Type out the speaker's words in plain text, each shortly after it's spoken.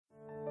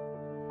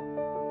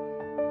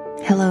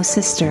Hello,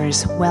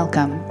 sisters.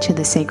 Welcome to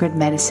the Sacred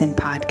Medicine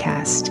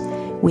Podcast,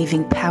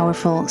 weaving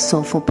powerful,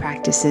 soulful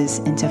practices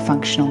into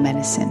functional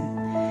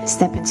medicine.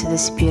 Step into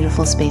this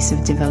beautiful space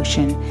of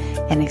devotion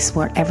and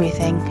explore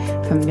everything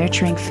from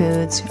nurturing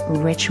foods,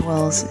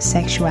 rituals,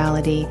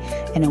 sexuality,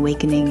 and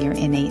awakening your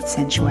innate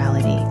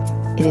sensuality.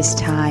 It is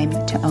time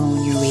to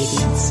own your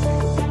radiance.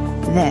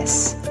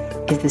 This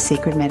is the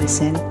Sacred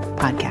Medicine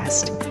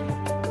Podcast.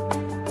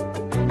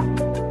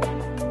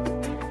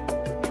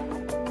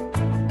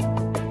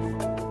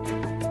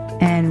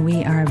 And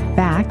we are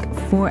back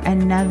for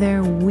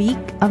another week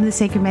of the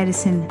Sacred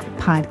Medicine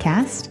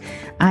Podcast.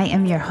 I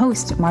am your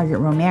host, Margaret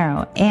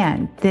Romero,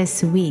 and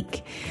this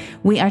week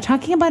we are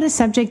talking about a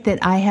subject that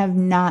I have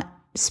not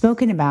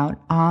spoken about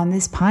on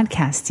this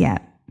podcast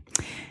yet.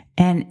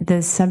 And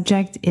the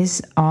subject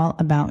is all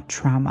about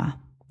trauma.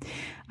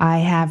 I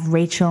have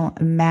Rachael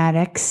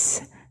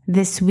Maddox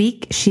this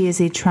week. She is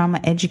a trauma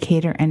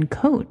educator and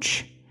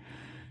coach.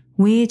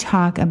 We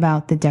talk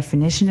about the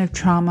definition of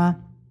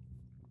trauma,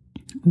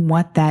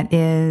 what that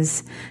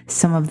is,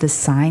 some of the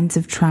signs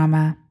of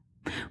trauma.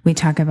 We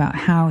talk about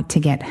how to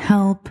get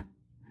help.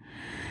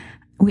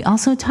 We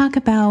also talk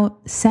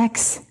about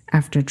sex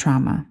after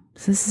trauma.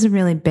 So this is a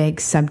really big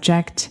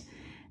subject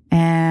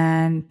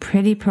and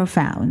pretty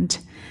profound.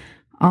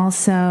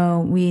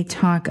 Also, we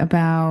talk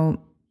about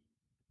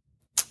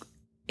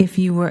if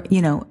you were,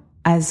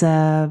 as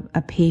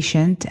a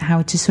patient,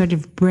 how to sort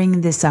of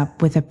bring this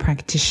up with a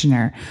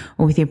practitioner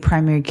or with your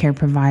primary care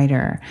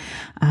provider.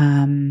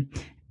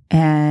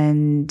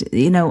 And,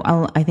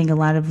 I think a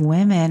lot of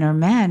women or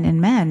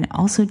men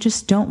also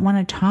just don't want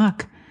to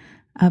talk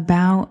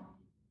about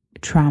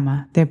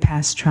trauma, their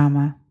past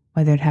trauma,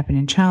 whether it happened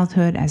in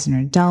childhood, as an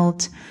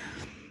adult.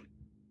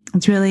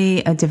 It's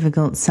really a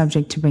difficult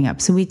subject to bring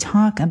up. So we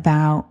talk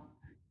about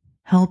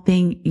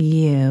helping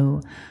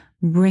you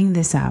bring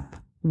this up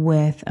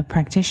with a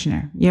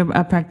practitioner. You're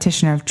a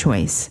practitioner of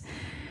choice.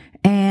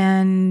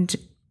 And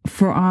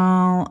for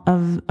all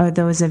of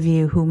those of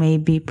you who may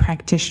be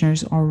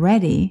practitioners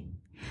already,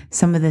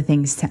 some of the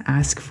things to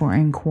ask for,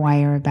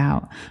 inquire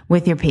about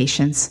with your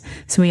patients.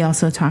 So we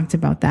also talked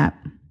about that.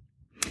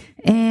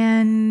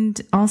 And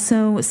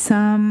also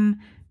some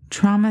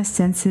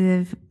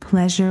trauma-sensitive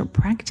pleasure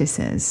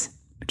practices,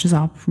 which is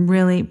all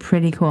really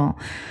pretty cool.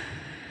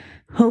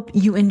 Hope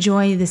you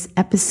enjoy this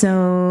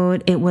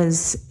episode. It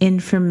was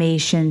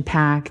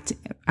information-packed.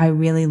 I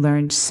really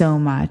learned so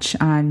much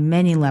on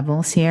many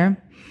levels here.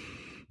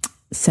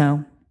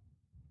 So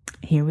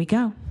here we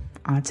go.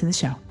 On to the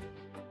show.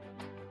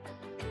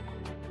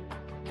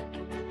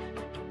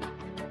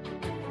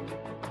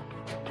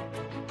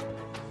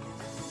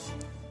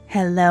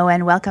 Hello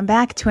and welcome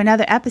back to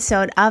another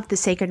episode of the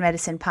Sacred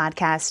Medicine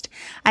Podcast.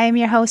 I am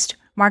your host,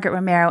 Margaret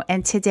Romero,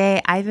 and today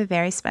I have a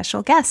very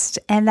special guest,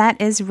 and that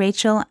is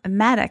Rachael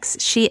Maddox.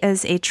 She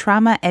is a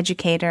trauma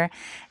educator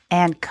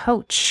and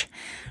coach.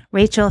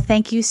 Rachael,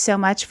 thank you so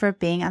much for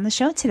being on the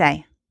show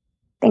today.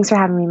 Thanks for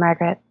having me,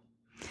 Margaret.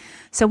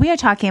 So we are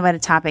talking about a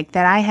topic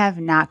that I have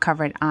not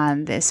covered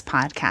on this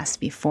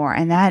podcast before,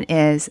 and that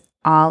is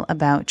all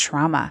about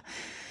trauma.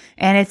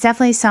 And it's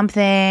definitely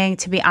something,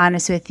 to be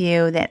honest with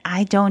you, that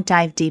I don't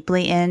dive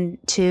deeply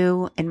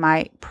into in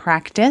my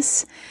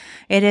practice.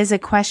 It is a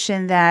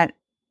question that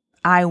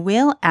I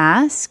will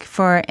ask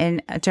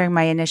during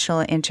my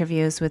initial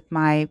interviews with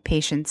my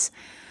patients,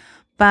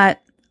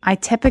 but I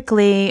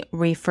typically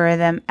refer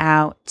them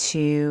out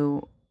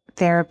to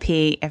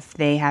therapy if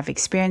they have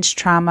experienced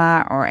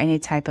trauma or any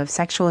type of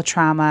sexual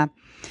trauma.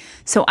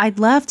 So I'd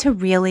love to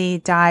really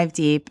dive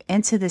deep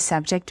into the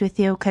subject with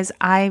you, because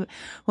I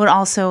would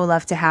also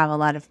love to have a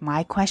lot of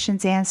my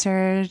questions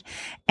answered.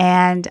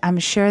 And I'm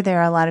sure there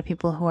are a lot of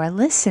people who are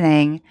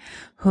listening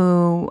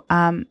who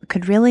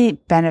could really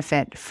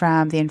benefit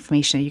from the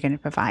information that you're going to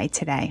provide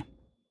today.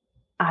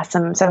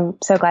 Awesome.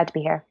 So glad to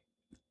be here.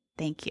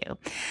 Thank you.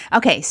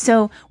 Okay,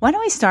 so why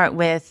don't we start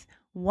with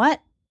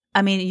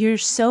you're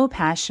so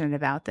passionate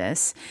about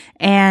this,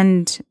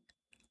 and,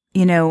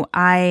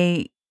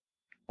 I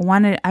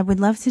would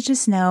love to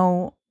just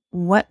know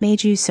what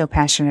made you so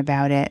passionate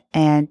about it,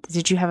 and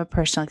did you have a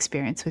personal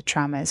experience with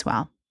trauma as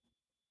well?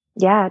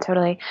 Yeah,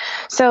 totally.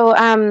 So,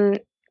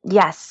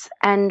 yes.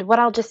 And what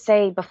I'll just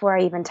say before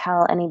I even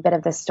tell any bit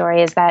of this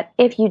story is that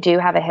if you do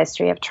have a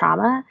history of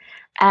trauma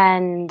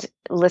and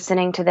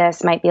listening to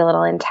this might be a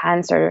little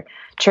intense or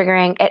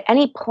triggering, at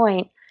any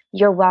point,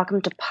 you're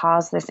welcome to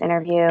pause this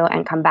interview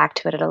and come back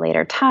to it at a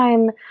later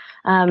time.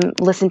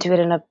 Listen to it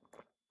in a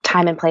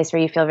time and place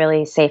where you feel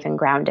really safe and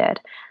grounded.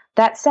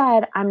 That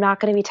said, I'm not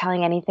going to be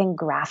telling anything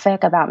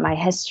graphic about my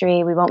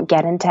history. We won't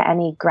get into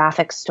any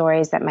graphic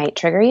stories that might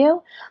trigger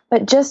you,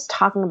 but just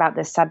talking about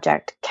this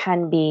subject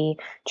can be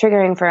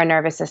triggering for a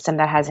nervous system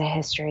that has a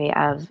history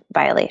of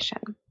violation.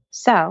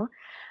 So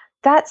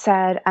that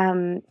said,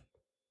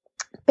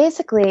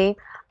 basically,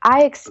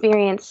 I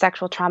experienced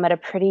sexual trauma at a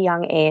pretty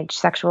young age,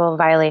 sexual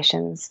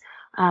violations,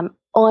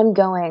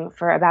 ongoing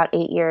for about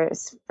 8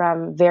 years,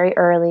 from very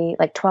early,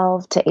 like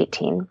 12 to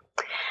 18.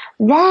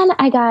 Then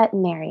I got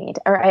married,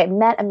 or I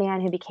met a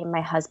man who became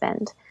my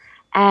husband.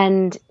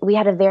 And we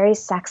had a very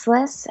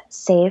sexless,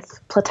 safe,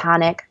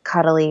 platonic,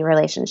 cuddly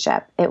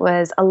relationship. It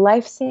was a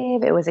life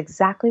save. It was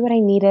exactly what I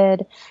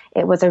needed.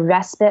 It was a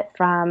respite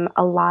from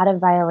a lot of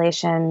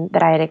violation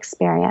that I had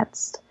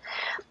experienced.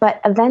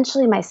 But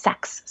eventually my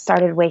sex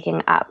started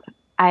waking up.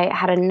 I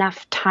had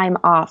enough time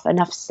off,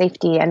 enough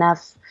safety,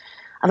 enough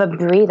of a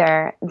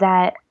breather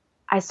that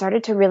I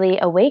started to really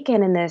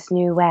awaken in this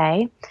new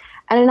way.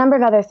 And a number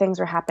of other things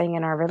were happening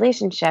in our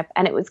relationship.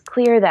 And it was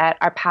clear that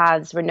our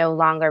paths were no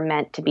longer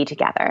meant to be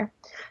together.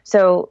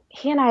 So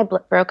he and I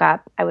broke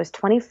up. I was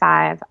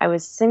 25. I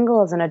was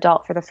single as an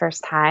adult for the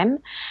first time.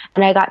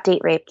 And I got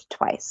date raped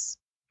twice.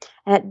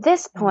 And at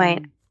this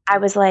point, I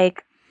was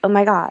like, oh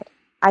my God,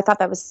 I thought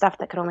that was stuff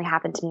that could only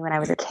happen to me when I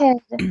was a kid.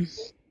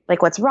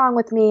 Like, what's wrong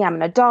with me? I'm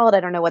an adult.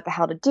 I don't know what the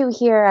hell to do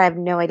here. I have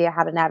no idea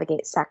how to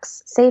navigate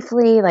sex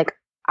safely. Like,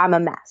 I'm a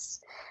mess.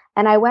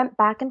 And I went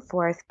back and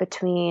forth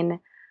between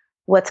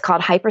what's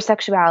called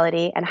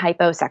hypersexuality and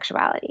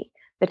hyposexuality,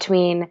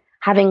 between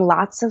having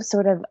lots of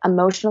sort of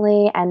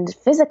emotionally and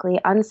physically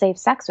unsafe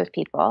sex with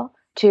people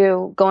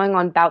to going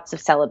on bouts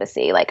of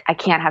celibacy. Like, I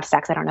can't have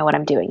sex. I don't know what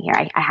I'm doing here.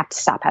 I have to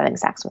stop having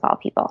sex with all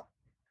people.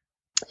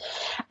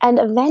 And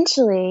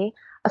eventually,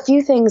 a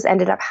few things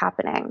ended up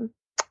happening.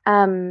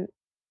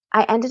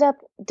 I ended up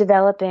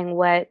developing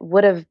what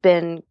would have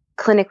been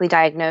clinically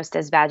diagnosed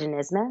as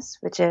vaginismus,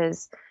 which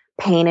is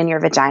pain in your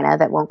vagina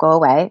that won't go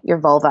away, your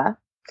vulva.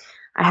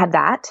 I had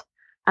that.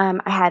 I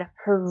had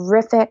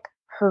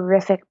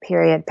horrific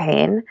period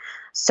pain,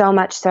 so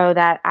much so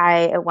that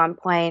I, at one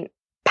point,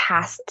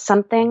 passed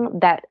something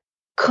that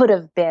could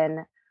have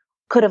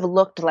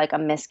looked like a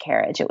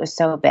miscarriage. It was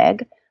so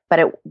big, but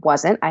it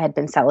wasn't. I had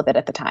been celibate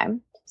at the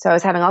time. So I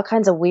was having all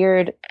kinds of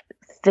weird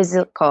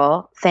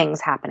physical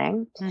things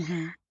happening.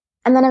 Mm-hmm.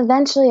 And then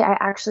eventually I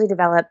actually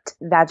developed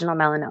vaginal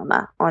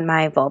melanoma on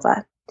my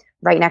vulva,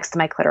 right next to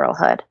my clitoral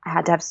hood. I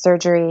had to have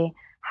surgery,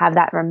 have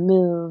that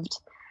removed.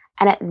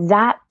 And at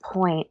that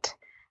point,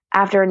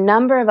 after a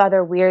number of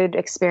other weird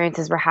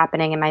experiences were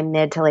happening in my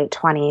mid to late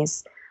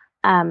 20s,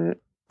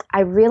 I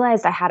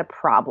realized I had a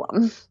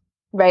problem,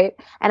 right?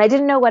 And I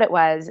didn't know what it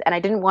was, and I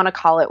didn't want to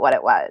call it what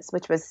it was,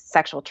 which was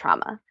sexual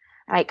trauma,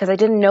 right? Because I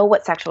didn't know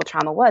what sexual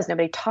trauma was.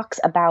 Nobody talks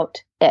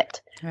about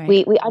it.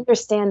 Right. We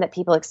understand that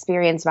people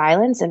experience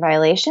violence and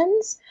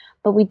violations,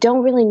 but we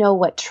don't really know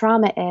what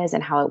trauma is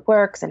and how it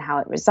works and how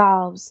it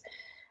resolves.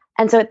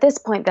 And so at this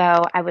point,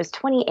 though, I was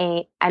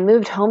 28. I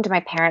moved home to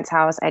my parents'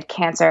 house. I had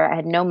cancer. I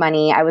had no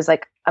money. I was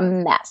like a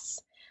mess.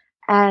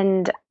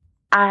 And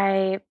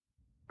I,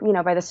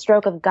 by the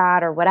stroke of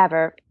God or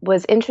whatever,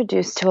 was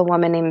introduced to a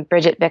woman named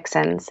Bridget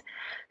Vixens,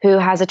 who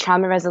has a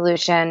trauma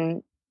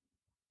resolution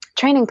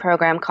training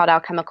program called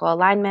Alchemical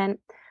Alignment,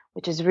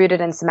 which is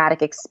rooted in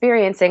somatic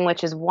experiencing,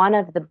 which is one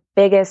of the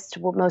biggest,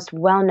 most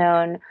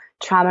well-known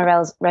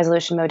trauma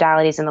resolution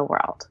modalities in the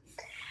world.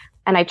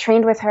 And I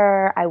trained with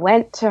her. I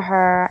went to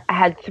her. I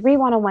had 3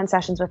 one-on-one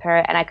sessions with her,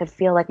 and I could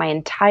feel like my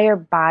entire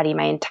body,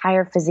 my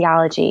entire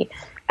physiology,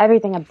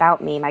 everything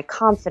about me, my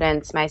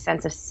confidence, my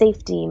sense of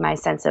safety, my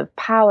sense of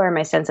power,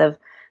 my sense of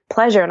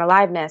pleasure and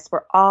aliveness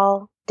were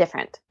all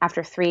different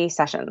after 3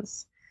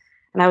 sessions.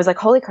 And I was like,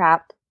 holy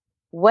crap,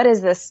 what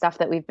is this stuff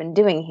that we've been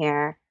doing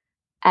here?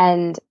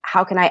 And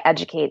how can I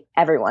educate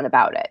everyone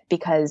about it?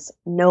 Because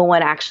no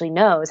one actually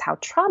knows how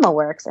trauma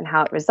works and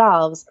how it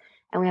resolves.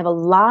 And we have a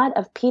lot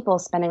of people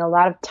spending a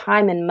lot of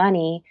time and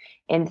money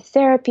in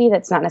therapy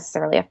that's not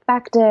necessarily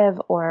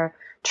effective, or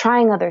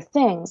trying other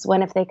things,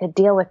 when if they could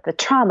deal with the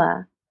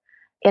trauma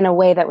in a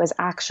way that was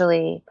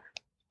actually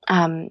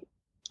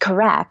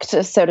correct,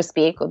 so to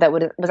speak, that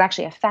was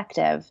actually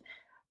effective,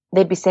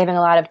 they'd be saving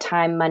a lot of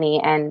time,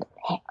 money, and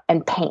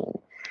pain.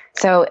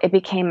 So it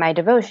became my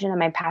devotion and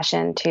my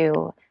passion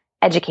to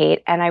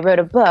educate. And I wrote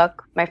a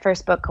book. My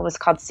first book was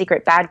called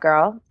Secret Bad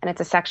Girl, and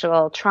it's a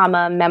sexual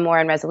trauma memoir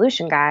and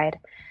resolution guide.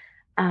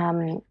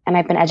 And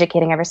I've been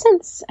educating ever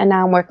since. And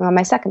now I'm working on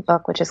my second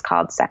book, which is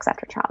called Sex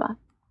After Trauma.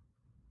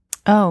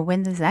 Oh,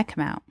 when does that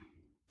come out?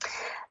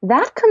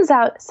 That comes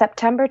out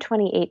September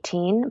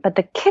 2018, but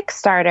the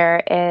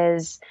Kickstarter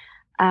is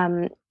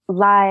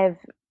live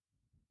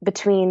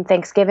between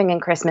Thanksgiving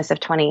and Christmas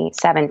of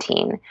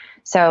 2017.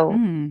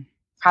 So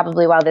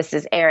probably while this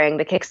is airing,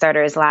 the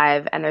Kickstarter is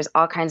live, and there's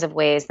all kinds of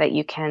ways that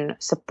you can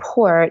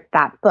support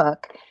that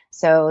book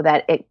so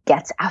that it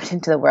gets out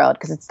into the world,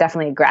 because it's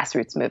definitely a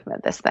grassroots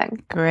movement, this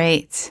thing.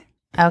 Great.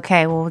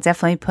 Okay, well, we'll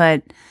definitely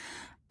put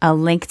a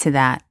link to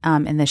that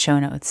in the show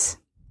notes.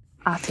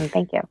 Awesome.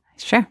 Thank you.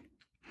 Sure.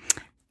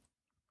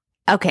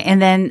 Okay.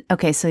 And then,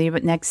 so your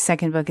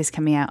second book is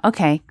coming out.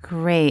 Okay,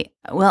 great.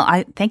 Well,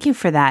 I thank you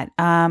for that.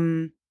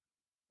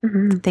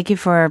 Thank you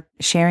for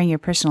sharing your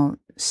personal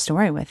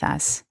story with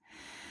us.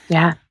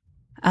 Yeah.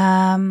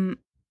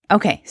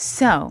 Okay.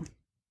 So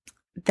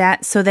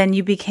then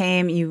you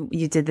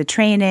did the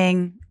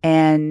training,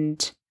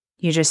 and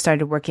you just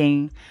started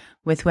working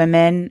with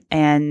women,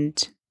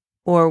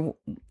 or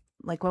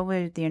like, what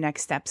were your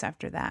next steps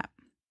after that?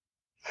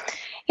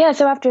 Yeah.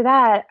 So after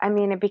that,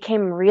 it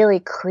became really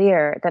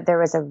clear that there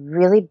was a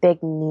really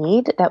big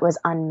need that was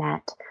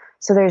unmet.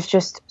 So there's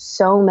just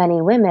so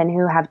many women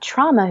who have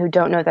trauma who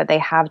don't know that they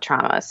have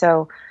trauma.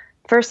 So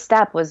first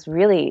step was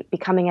really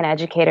becoming an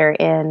educator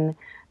in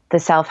the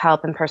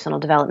self-help and personal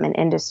development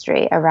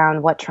industry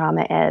around what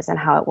trauma is and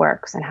how it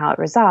works and how it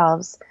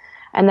resolves.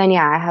 And then,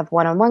 I have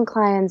one-on-one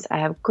clients, I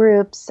have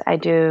groups, I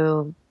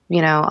do,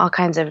 all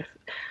kinds of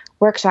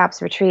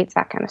workshops, retreats,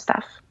 that kind of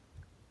stuff.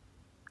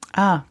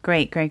 Oh,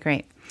 great.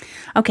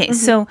 Okay,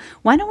 so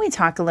why don't we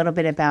talk a little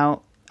bit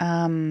about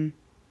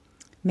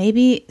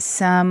maybe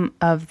some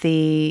of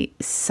the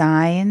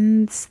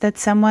signs that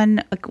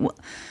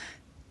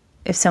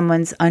if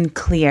someone's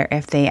unclear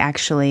if they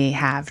actually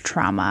have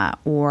trauma,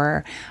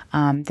 or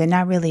they're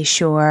not really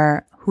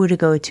sure who to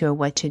go to or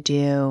what to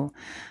do.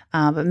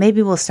 But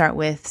maybe we'll start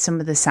with some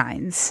of the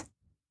signs.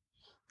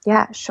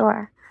 Yeah,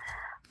 sure.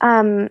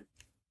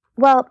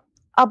 Well,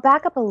 I'll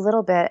back up a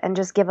little bit and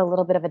just give a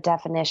little bit of a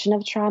definition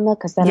of trauma,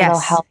 because then it'll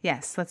help.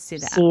 Yes, let's do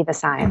that. See the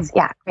signs.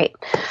 Yeah, great.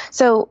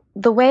 So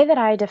the way that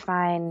I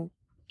define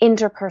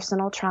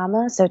interpersonal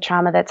trauma, so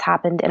trauma that's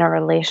happened in a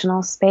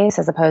relational space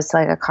as opposed to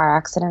like a car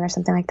accident or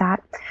something like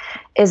that,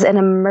 is an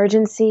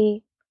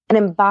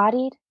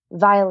embodied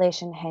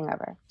violation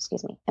hangover.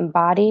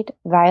 Embodied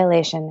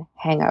violation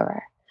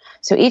hangover.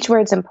 So each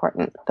word's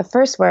important. The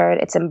first word,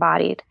 it's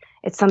embodied.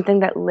 It's something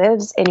that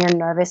lives in your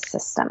nervous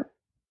system.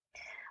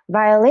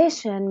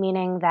 Violation,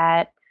 meaning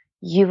that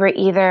you were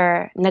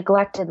either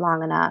neglected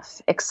long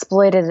enough,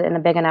 exploited in a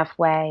big enough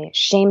way,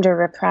 shamed or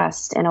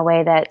repressed in a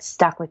way that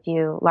stuck with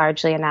you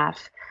largely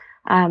enough.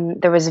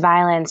 There was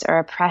violence or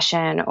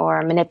oppression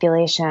or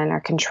manipulation or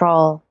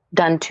control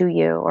done to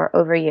you or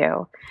over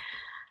you.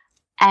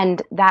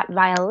 And that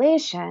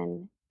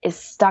violation is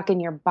stuck in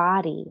your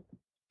body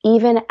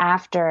even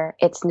after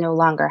it's no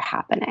longer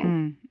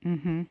happening.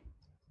 Mm-hmm.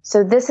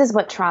 So this is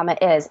what trauma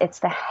is. It's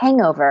the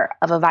hangover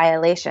of a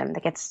violation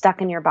that gets stuck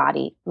in your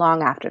body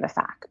long after the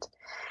fact.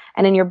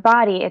 And in your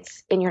body,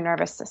 it's in your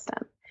nervous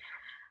system.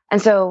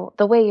 And so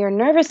the way your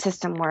nervous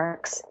system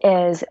works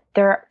is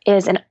there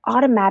is an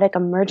automatic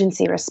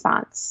emergency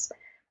response.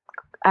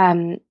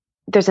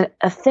 There's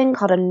a thing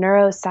called a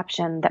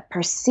neuroception that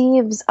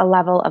perceives a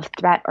level of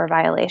threat or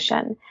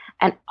violation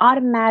and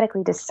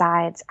automatically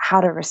decides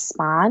how to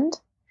respond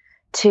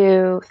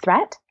to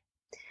threat.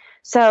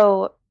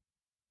 So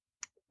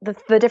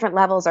the different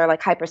levels are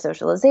like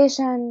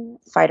hypersocialization,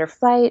 fight or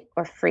flight,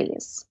 or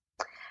freeze.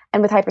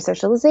 And with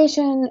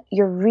hypersocialization,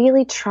 you're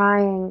really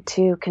trying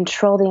to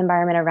control the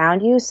environment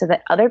around you so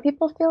that other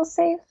people feel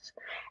safe.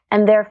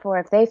 And therefore,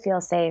 if they feel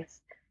safe,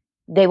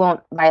 they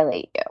won't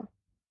violate you.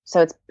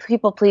 So it's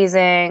people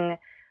pleasing,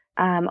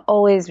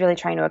 always really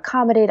trying to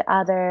accommodate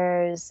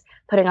others,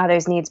 putting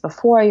others' needs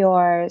before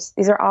yours.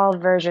 These are all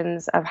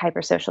versions of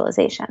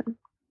hypersocialization.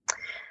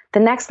 The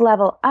next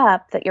level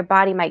up that your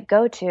body might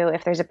go to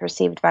if there's a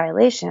perceived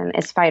violation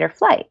is fight or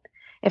flight.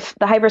 If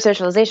the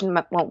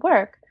hypersocialization won't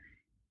work,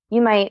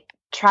 you might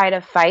try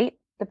to fight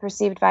the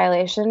perceived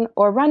violation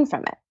or run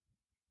from it.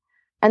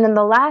 And then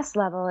the last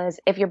level is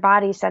if your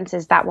body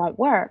senses that won't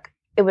work,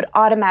 it would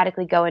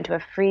automatically go into a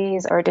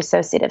freeze or a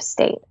dissociative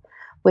state,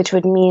 which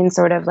would mean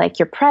sort of like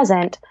you're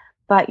present,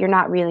 but you're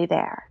not really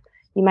there.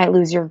 You might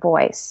lose your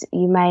voice.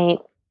 You might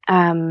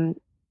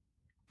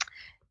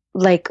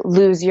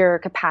lose your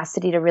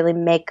capacity to really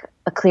make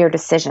a clear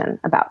decision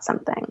about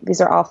something. These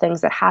are all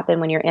things that happen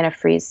when you're in a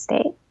freeze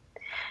state.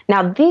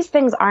 Now, these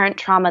things aren't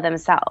trauma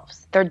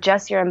themselves. They're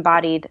just your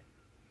embodied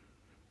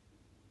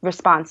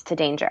response to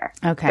danger.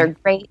 Okay. They're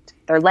great.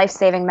 They're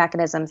life-saving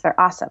mechanisms. They're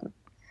awesome.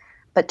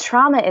 But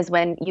trauma is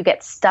when you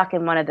get stuck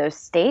in one of those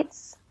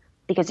states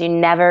because you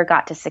never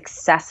got to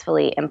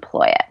successfully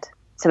employ it.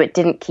 So it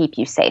didn't keep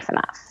you safe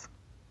enough.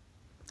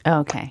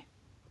 Okay.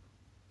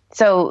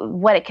 So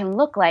what it can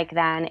look like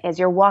then is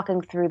you're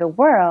walking through the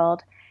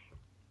world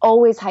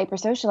always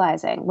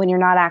hypersocializing when you're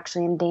not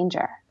actually in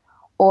danger,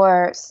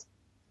 or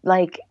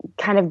like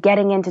kind of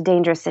getting into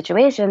dangerous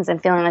situations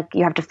and feeling like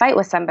you have to fight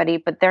with somebody,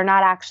 but they're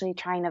not actually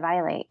trying to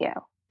violate you.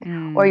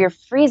 Or you're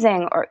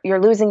freezing or you're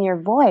losing your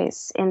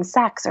voice in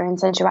sex or in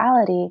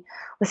sensuality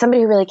with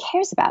somebody who really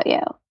cares about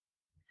you.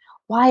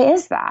 Why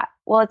is that?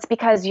 Well, it's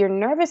because your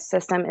nervous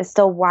system is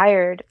still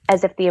wired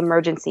as if the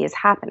emergency is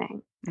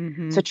happening.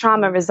 Mm-hmm. So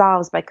trauma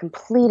resolves by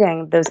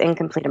completing those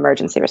incomplete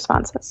emergency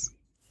responses.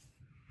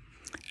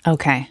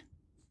 Okay.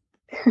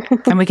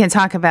 And we can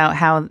talk about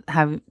how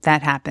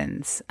that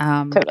happens.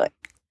 Totally.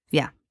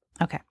 Yeah.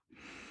 Okay.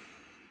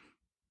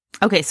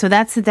 Okay. So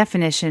that's the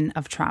definition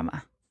of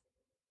trauma.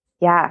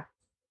 Yeah.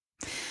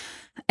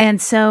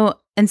 And so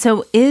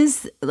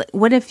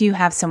what if you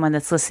have someone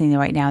that's listening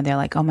right now, they're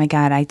like, oh my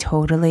God, I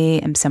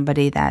totally am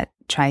somebody that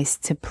tries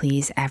to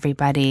please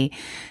everybody.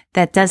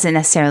 That doesn't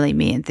necessarily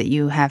mean that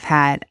you have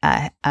had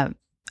a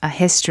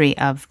history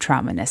of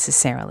trauma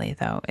necessarily,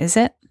 though, is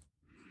it?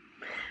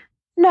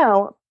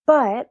 No,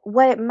 but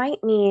what it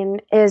might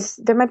mean is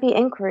there might be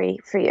inquiry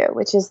for you,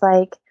 which is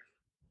like,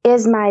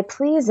 is my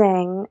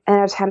pleasing an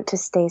attempt to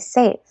stay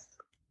safe?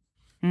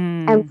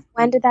 And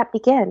when did that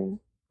begin?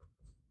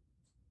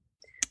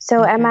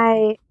 So am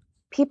I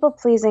people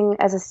pleasing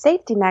as a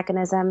safety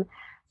mechanism?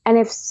 And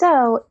if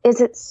so,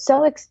 is it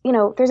so,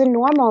 there's a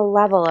normal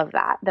level of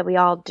that we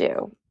all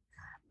do.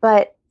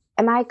 But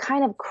am I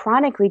kind of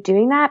chronically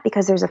doing that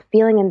because there's a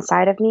feeling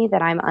inside of me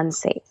that I'm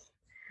unsafe?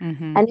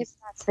 Mm-hmm. And if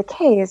that's the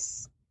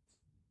case,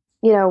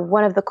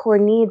 one of the core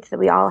needs that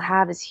we all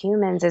have as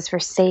humans is for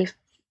safe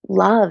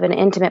love and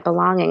intimate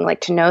belonging.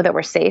 Like, to know that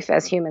we're safe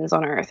as humans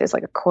on earth is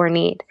like a core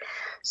need.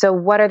 So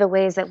what are the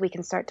ways that we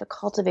can start to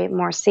cultivate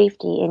more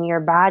safety in your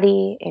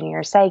body, in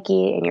your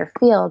psyche, in your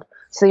field,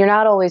 so you're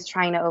not always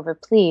trying to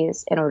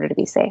overplease in order to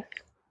be safe?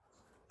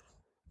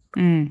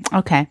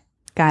 Okay.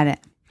 Got it.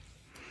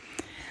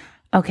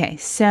 Okay.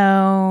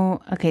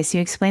 So you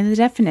explained the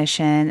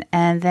definition,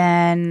 and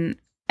then,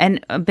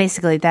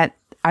 basically that,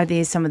 are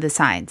these some of the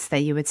signs that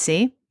you would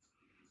see?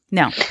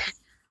 No.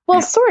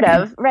 Well, sort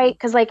of, right?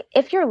 Because, like,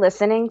 if you're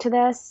listening to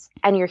this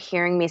and you're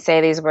hearing me say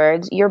these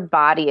words, your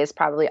body is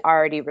probably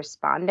already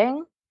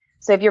responding.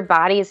 So if your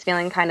body is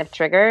feeling kind of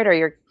triggered, or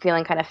you're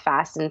feeling kind of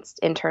fast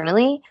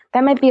internally,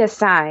 that might be a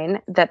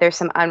sign that there's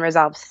some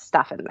unresolved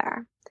stuff in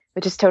there,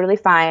 which is totally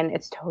fine.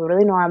 It's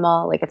totally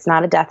normal. Like, it's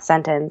not a death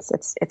sentence.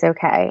 It's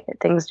okay.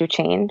 Things do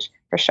change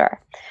for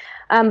sure.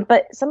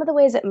 But some of the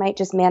ways it might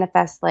just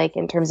manifest, like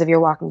in terms of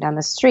you're walking down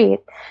the street,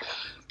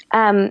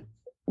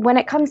 when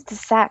it comes to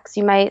sex,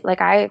 you might, like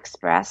I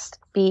expressed,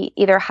 be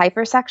either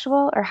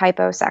hypersexual or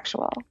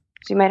hyposexual.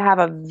 So you might have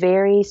a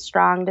very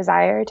strong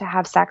desire to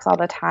have sex all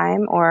the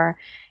time, or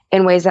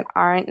in ways that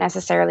aren't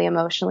necessarily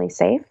emotionally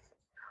safe,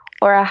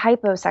 or a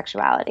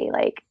hyposexuality,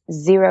 like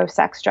zero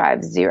sex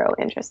drive, zero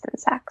interest in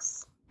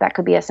sex. That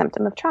could be a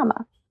symptom of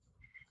trauma,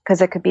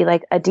 because it could be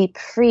like a deep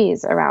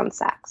freeze around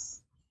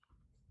sex.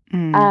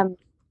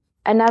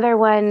 Another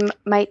one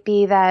might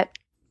be that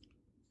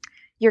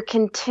you're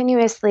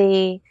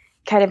continuously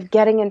kind of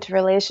getting into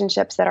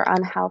relationships that are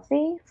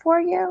unhealthy for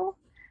you,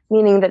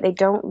 meaning that they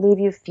don't leave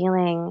you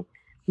feeling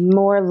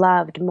more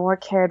loved, more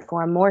cared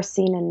for, more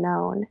seen and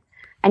known.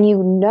 And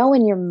you know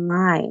in your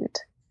mind,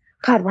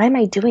 God, why am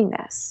I doing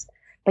this?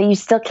 But you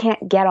still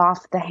can't get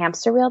off the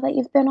hamster wheel that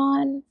you've been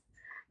on.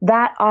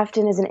 That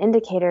often is an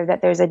indicator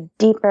that there's a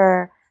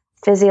deeper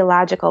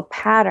physiological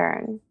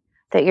pattern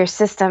that your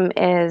system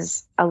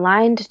is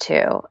aligned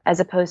to,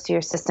 as opposed to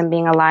your system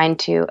being aligned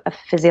to a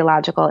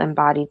physiological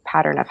embodied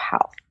pattern of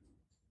health.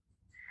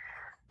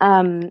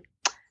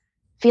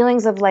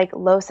 Feelings of like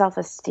low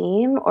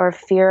self-esteem or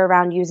fear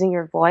around using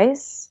your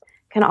voice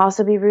can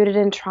also be rooted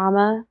in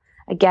trauma.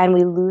 Again,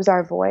 we lose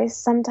our voice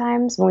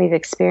sometimes when we've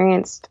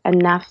experienced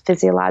enough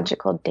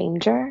physiological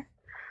danger.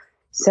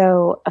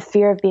 So a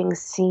fear of being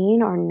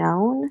seen or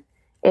known,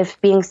 if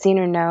being seen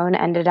or known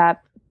ended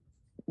up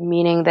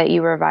meaning that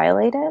you were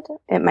violated,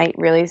 it might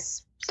really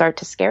start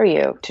to scare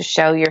you to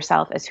show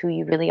yourself as who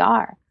you really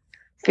are.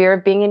 Fear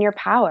of being in your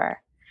power.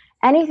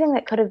 Anything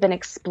that could have been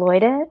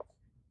exploited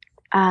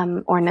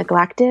or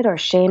neglected or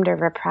shamed or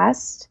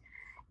repressed,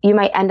 you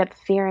might end up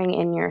fearing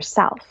in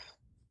yourself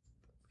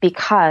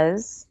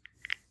because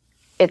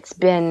it's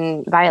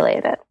been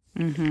violated.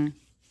 Mm-hmm.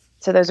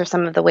 So those are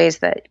some of the ways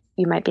that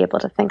you might be able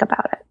to think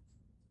about it.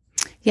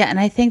 Yeah, and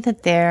I think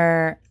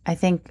that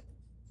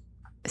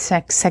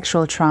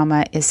sexual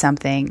trauma is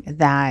something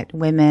that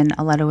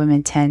a lot of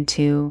women tend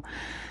to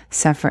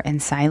suffer in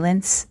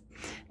silence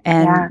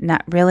and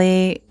not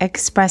really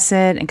express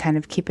it and kind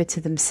of keep it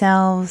to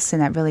themselves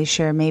and not really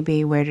sure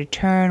maybe where to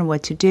turn,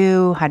 what to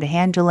do, how to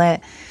handle it.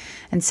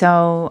 And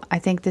so I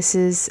think this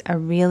is a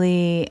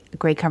really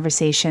great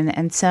conversation.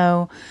 And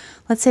so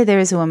let's say there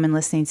is a woman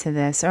listening to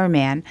this, or a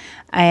man,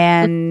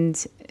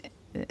 and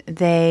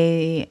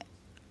they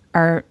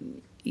are,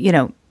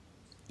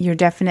 you're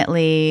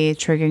definitely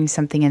triggering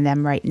something in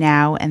them right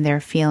now, and they're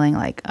feeling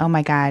like, oh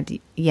my God,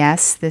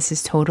 yes, this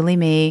is totally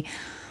me.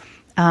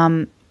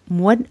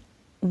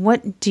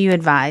 What do you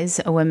advise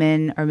a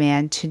woman or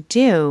man to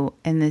do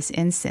in this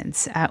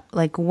instance?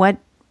 What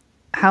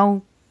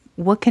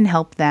can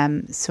help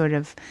them sort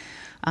of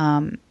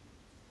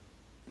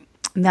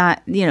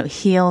not,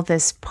 heal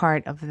this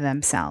part of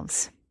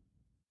themselves?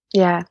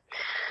 Yeah.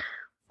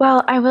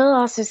 Well, I will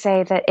also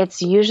say that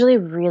it's usually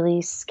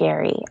really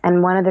scary.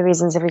 And one of the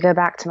reasons, if we go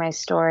back to my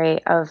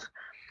story of,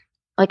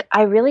 like,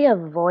 I really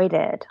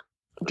avoided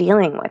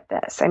dealing with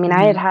this. I mean,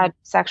 I had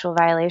sexual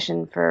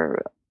violation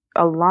for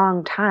a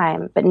long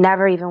time, but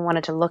never even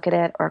wanted to look at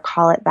it or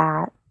call it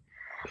that.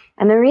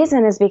 And the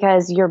reason is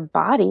because your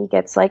body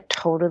gets like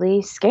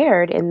totally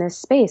scared in this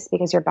space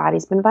because your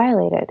body's been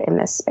violated in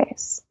this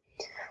space.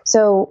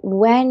 So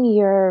when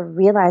you're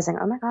realizing,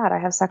 oh my God, I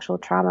have sexual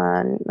trauma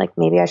and like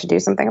maybe I should do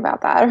something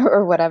about that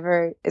or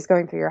whatever is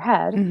going through your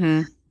head,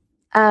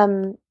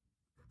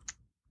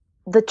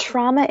 the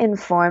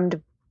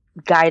trauma-informed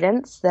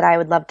guidance that I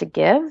would love to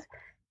give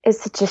is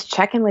to just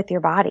check in with your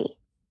body.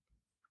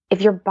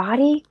 If your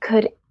body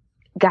could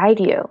guide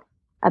you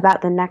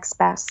about the next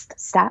best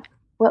step,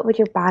 what would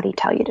your body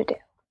tell you to do?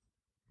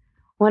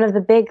 One of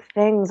the big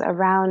things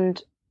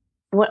around,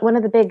 one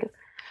of the big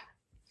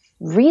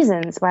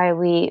reasons why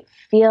we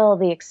feel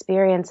the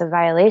experience of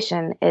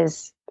violation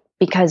is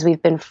because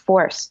we've been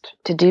forced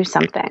to do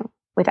something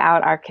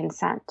without our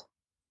consent.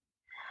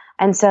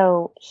 And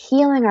so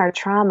healing our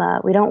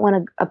trauma, we don't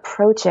want to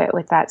approach it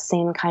with that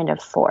same kind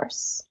of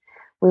force.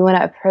 We want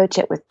to approach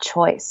it with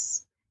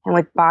choice and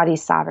with body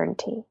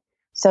sovereignty.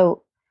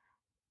 So,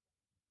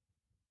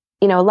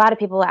 a lot of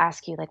people will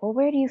ask you, like, well,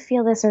 where do you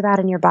feel this or that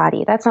in your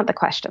body? That's not the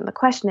question. The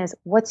question is,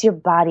 what's your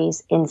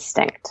body's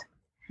instinct?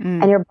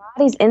 And your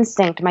body's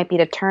instinct might be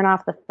to turn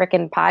off the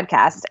frickin'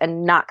 podcast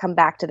and not come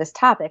back to this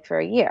topic for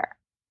a year.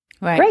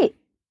 Right. Great.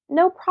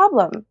 No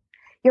problem.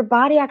 Your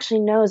body actually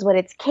knows what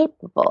it's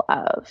capable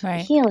of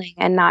healing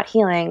and not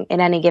healing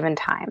in any given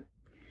time.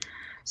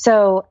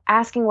 So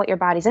asking what your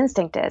body's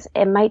instinct is,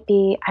 it might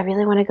be, I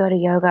really want to go to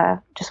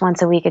yoga just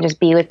once a week and just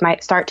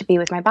start to be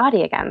with my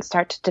body again,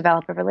 start to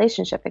develop a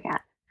relationship again.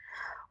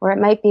 Or it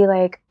might be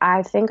like,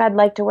 I think I'd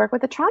like to work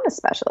with a trauma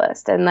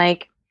specialist and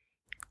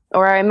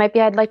or it might be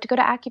I'd like to go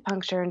to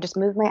acupuncture and just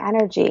move my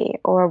energy,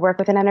 or work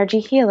with an energy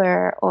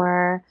healer,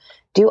 or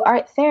do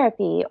art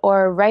therapy,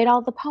 or write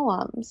all the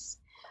poems.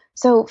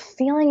 So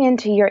feeling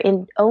into your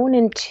own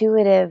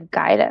intuitive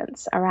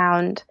guidance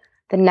around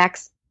the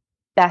next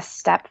best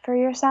step for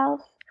yourself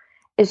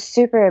is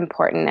super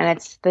important. And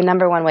it's the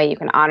number one way you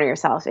can honor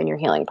yourself in your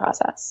healing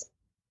process.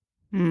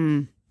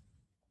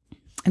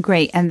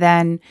 Great. And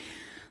then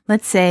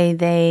let's say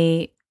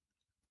they're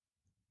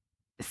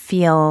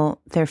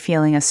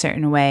feeling a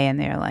certain way and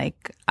they're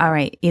like, all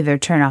right, either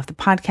turn off the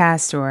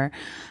podcast or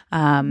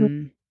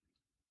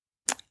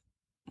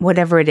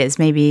whatever it is,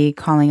 maybe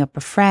calling up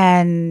a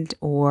friend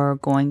or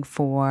going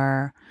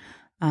for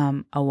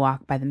a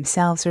walk by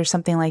themselves or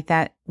something like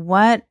that.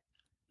 What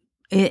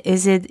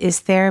is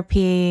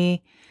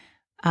therapy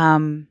a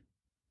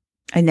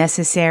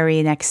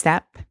necessary next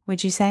step,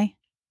 would you say?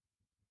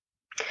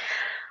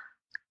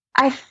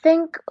 I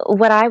think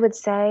what I would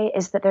say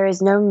is that there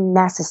is no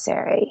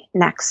necessary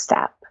next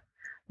step.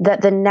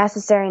 That the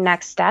necessary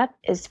next step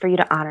is for you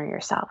to honor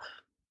yourself.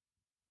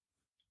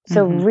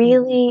 So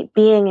really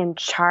being in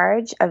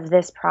charge of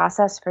this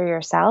process for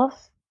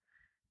yourself.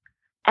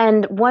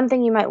 And one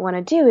thing you might want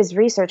to do is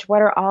research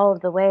what are all of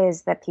the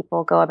ways that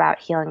people go about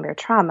healing their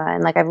trauma.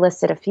 And like I've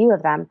listed a few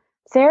of them.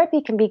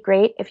 Therapy can be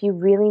great if you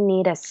really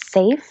need a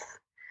safe,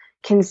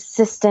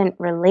 consistent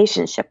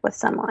relationship with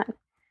someone.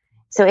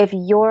 So if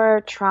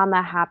your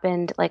trauma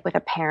happened like with a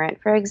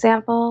parent, for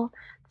example,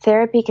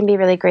 therapy can be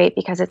really great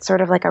because it's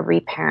sort of like a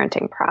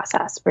reparenting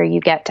process where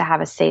you get to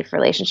have a safe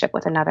relationship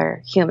with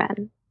another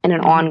human in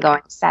an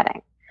ongoing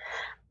setting.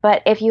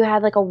 But if you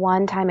had like a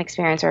one-time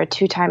experience or a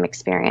two-time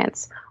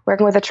experience,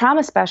 working with a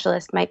trauma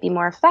specialist might be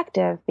more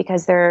effective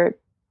because they're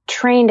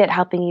trained at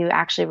helping you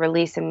actually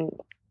release and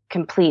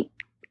complete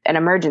an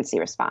emergency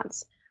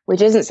response,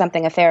 which isn't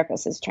something a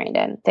therapist is trained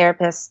in.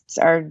 Therapists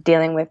are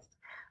dealing with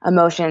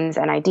emotions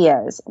and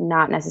ideas,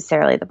 not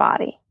necessarily the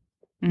body.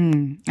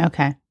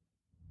 Okay.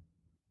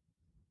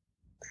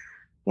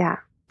 Yeah.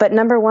 But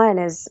number one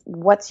is,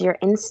 what's your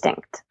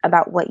instinct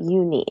about what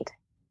you need?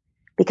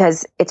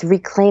 Because it's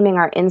reclaiming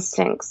our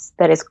instincts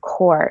that is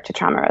core to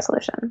trauma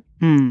resolution.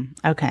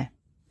 Okay.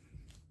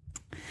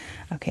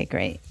 Okay,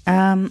 great.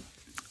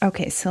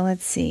 Okay, so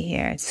let's see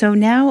here. So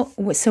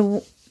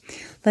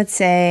let's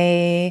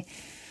say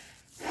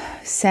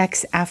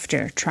sex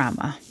after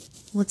trauma.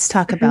 Let's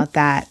talk about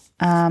that.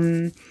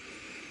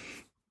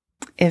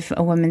 If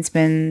a woman's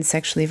been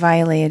sexually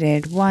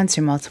violated once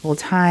or multiple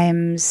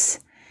times,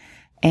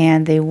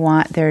 and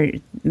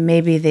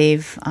maybe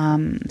they've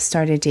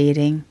started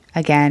dating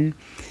again,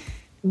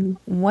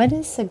 what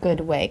is a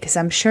good way? Because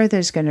I'm sure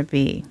there's going to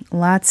be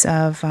lots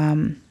of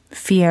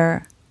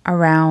fear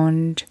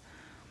around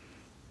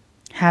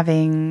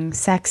having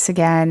sex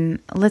again.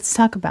 Let's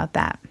talk about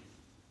that.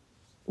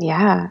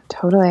 Yeah,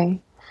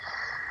 totally.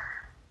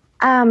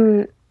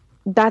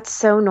 That's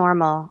so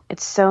normal.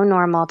 It's so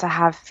normal to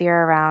have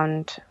fear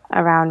around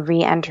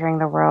re-entering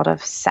the world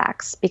of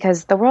sex,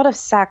 because the world of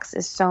sex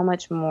is so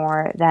much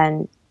more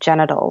than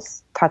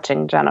genitals,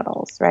 touching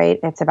genitals,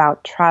 right? It's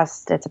about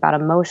trust. It's about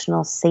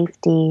emotional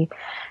safety.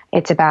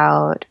 It's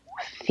about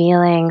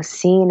feeling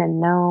seen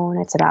and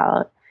known. It's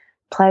about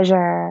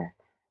pleasure.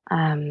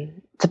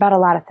 It's about a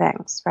lot of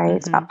things, right?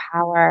 It's about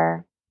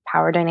power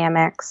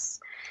dynamics.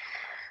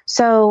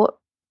 So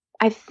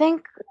I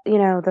think,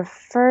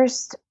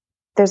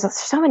 there's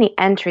so many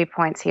entry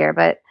points here,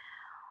 but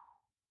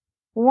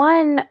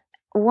one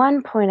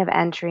point of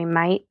entry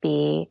might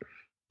be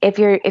if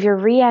you're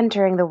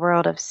re-entering the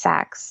world of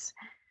sex,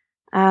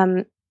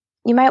 you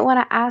might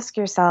want to ask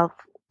yourself,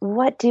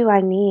 what do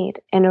I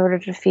need in order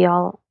to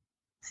feel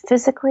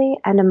physically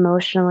and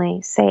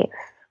emotionally safe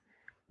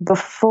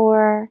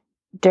before,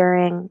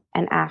 during,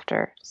 and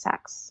after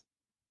sex?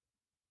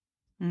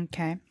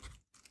 Okay.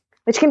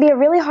 Which can be a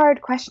really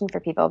hard question for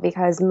people,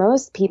 because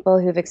most people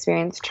who've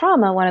experienced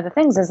trauma, one of the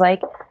things is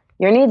like,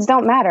 your needs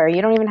don't matter.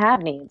 You don't even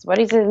have needs. What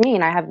does it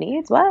mean? I have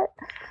needs? What?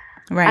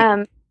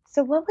 Right.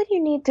 So what would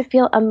you need to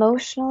feel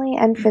emotionally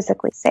and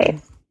physically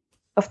safe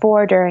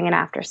before, during, and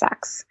after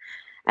sex?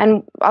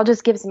 And I'll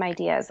just give some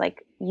ideas.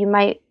 Like, you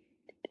might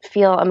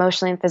feel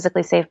emotionally and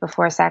physically safe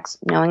before sex,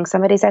 knowing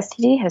somebody's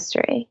STD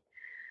history,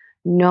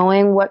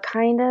 knowing what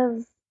kind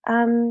of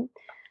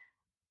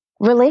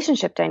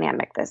relationship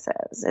dynamic this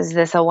is. Is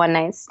this a one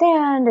night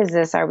stand?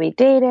 Are we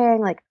dating?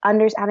 Like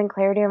having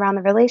clarity around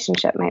the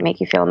relationship might make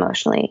you feel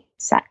emotionally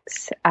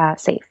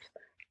safe.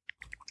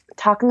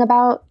 Talking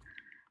about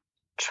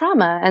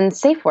trauma and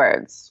safe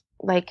words,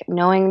 like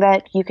knowing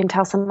that you can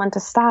tell someone to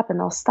stop and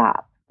they'll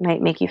stop,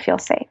 might make you feel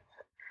safe.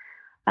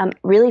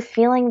 Really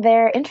feeling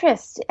their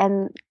interest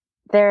and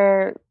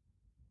their,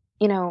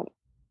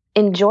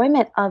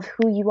 enjoyment of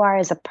who you are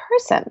as a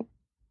person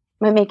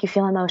might make you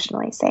feel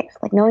emotionally safe.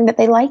 Like knowing that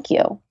they like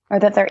you or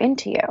that they're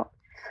into you.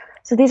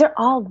 So these are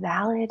all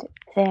valid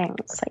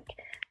things. Like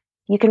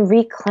you can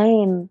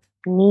reclaim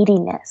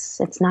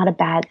neediness. It's not a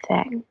bad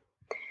thing.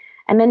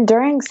 And then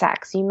during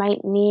sex, you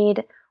might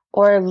need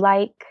or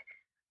like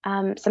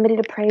somebody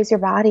to praise your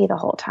body the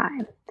whole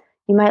time.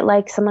 You might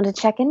like someone to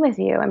check in with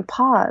you and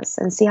pause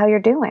and see how you're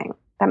doing.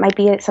 That might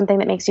be something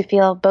that makes you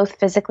feel both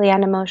physically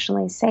and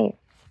emotionally safe.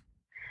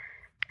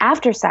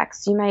 After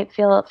sex, you might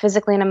feel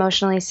physically and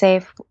emotionally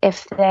safe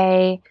if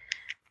they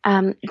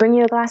bring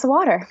you a glass of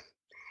water,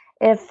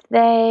 if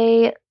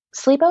they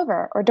sleep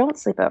over or don't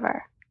sleep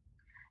over,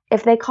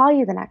 if they call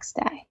you the next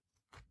day,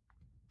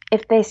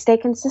 if they stay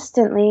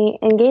consistently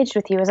engaged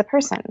with you as a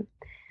person.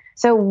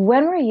 So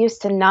when we're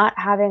used to not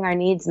having our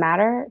needs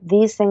matter,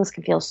 these things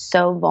can feel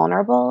so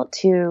vulnerable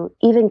to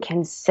even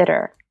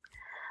consider.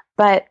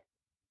 But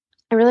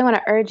I really want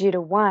to urge you to,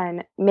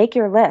 one, make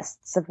your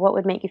lists of what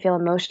would make you feel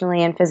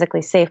emotionally and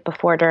physically safe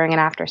before, during, and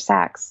after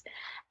sex.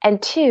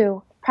 And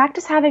two,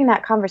 practice having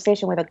that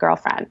conversation with a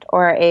girlfriend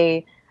or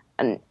a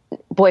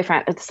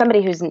boyfriend, somebody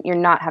you're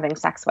not having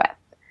sex with.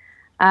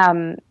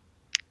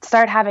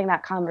 Start having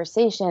that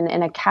conversation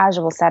in a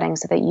casual setting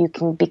so that you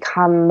can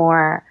become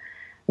more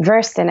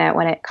versed in it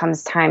when it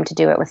comes time to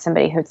do it with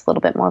somebody who's a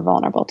little bit more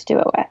vulnerable to do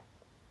it with.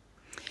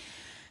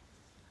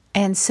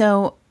 And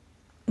so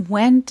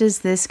when does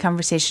this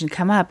conversation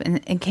come up?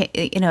 And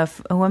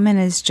if a woman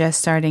is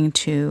just in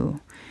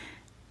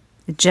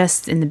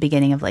the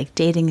beginning of like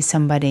dating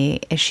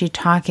somebody, is she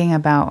talking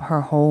about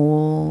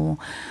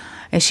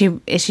is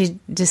she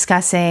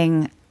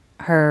discussing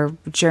her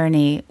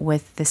journey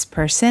with this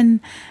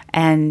person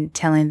and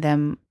telling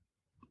them,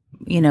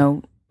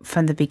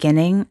 from the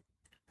beginning,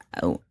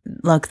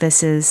 look,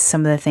 this is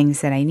some of the things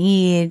that I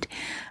need.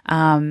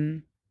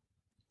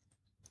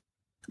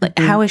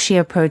 How is she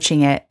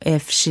approaching it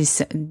if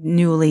she's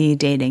newly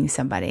dating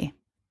somebody?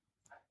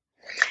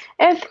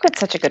 I think that's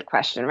such a good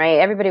question, right?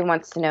 Everybody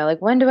wants to know,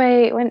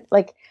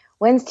 like,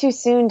 when's too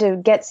soon to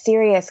get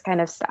serious kind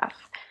of stuff.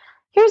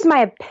 Here's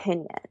my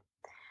opinion.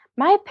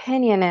 My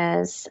opinion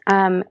is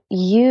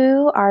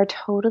you are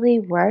totally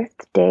worth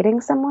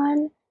dating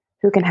someone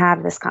who can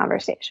have this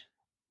conversation.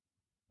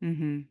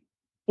 Mm-hmm.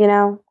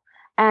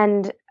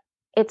 And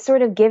it's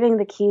sort of giving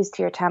the keys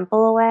to your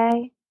temple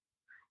away.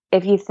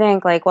 If you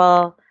think like,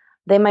 well,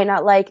 they might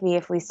not like me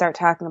if we start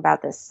talking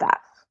about this stuff.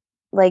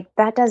 Like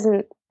that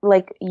doesn't,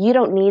 like, you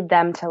don't need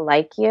them to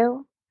like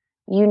you.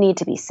 You need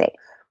to be safe.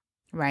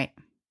 Right.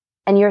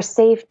 And your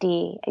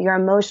safety, your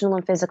emotional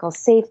and physical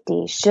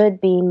safety should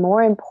be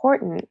more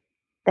important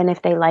than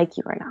if they like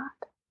you or not.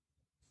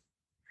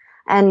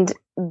 And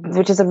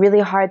which is a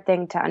really hard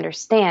thing to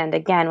understand,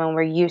 again, when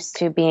we're used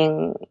to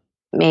being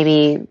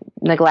maybe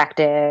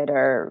neglected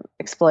or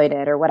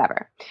exploited or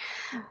whatever.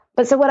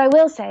 But so what I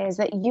will say is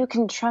that you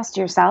can trust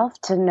yourself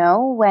to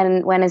know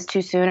when is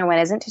too soon or when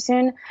isn't too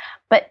soon.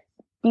 But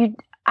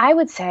I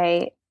would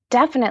say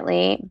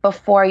definitely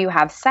before you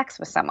have sex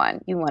with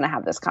someone, you want to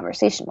have this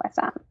conversation with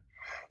them.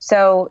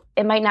 So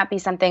it might not be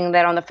something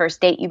that on the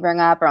first date you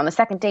bring up or on the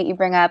second date you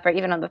bring up or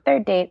even on the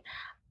third date.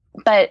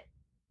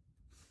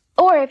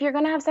 Or if you're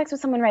going to have sex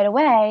with someone right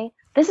away,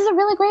 this is a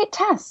really great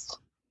test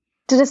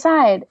to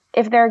decide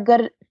if they're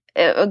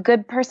a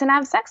good person to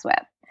have sex with.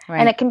 Right.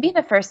 And it can be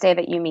the first day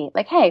that you meet.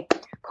 Like, hey,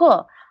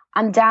 cool,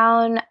 I'm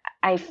down.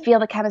 I feel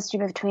the chemistry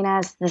between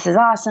us. This is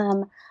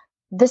awesome.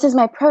 This is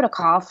my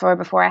protocol for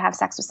before I have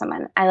sex with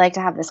someone. I like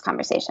to have this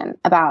conversation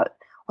about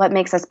what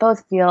makes us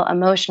both feel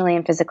emotionally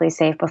and physically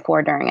safe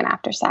before, during, and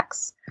after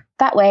sex.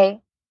 That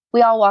way,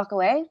 we all walk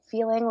away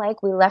feeling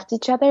like we left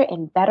each other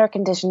in better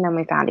condition than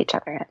we found each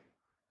other in.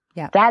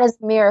 Yeah. That is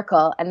a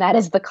miracle, and that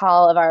is the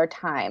call of our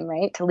time,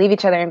 right? To leave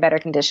each other in better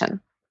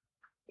condition.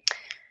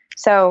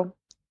 So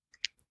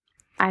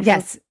I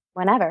think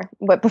whenever,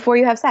 but before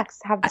you have sex,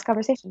 have this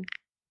conversation.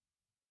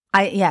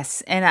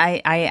 Yes, and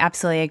I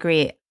absolutely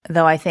agree.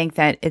 Though I think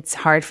that it's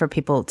hard for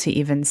people to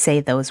even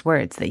say those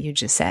words that you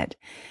just said.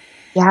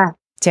 Yeah.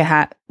 To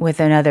have with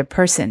another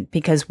person,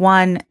 because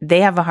one,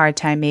 they have a hard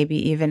time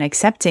maybe even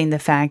accepting the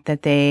fact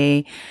that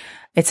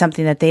it's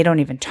something that they don't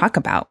even talk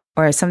about,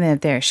 or it's something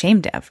that they're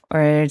ashamed of,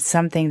 or it's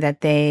something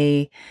that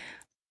they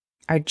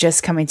are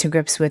just coming to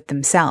grips with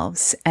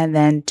themselves. And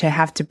then to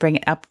have to bring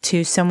it up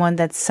to someone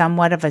that's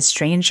somewhat of a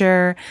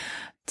stranger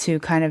to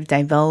kind of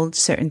divulge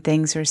certain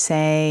things or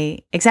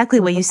say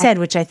exactly what you said,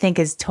 which I think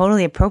is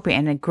totally appropriate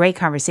and a great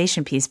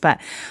conversation piece. But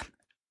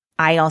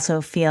I also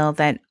feel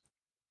that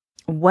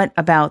what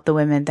about the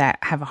women that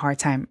have a hard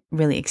time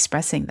really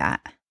expressing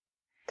that?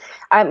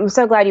 I'm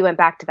so glad you went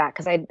back to that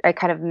because I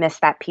kind of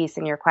missed that piece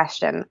in your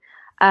question.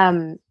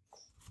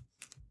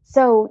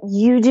 So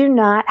you do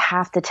not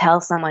have to tell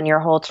someone your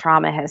whole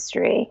trauma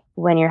history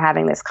when you're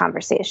having this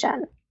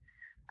conversation.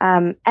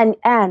 And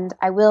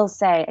I will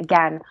say,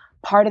 again,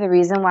 part of the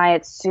reason why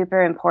it's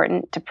super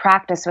important to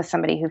practice with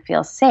somebody who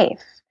feels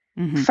safe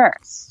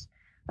first.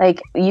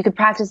 Like, you could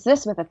practice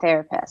this with a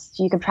therapist.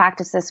 You could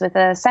practice this with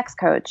a sex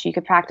coach. You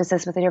could practice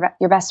this with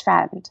your best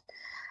friend.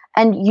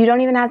 And you don't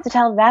even have to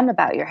tell them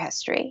about your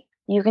history.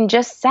 You can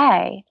just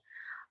say,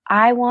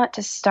 I want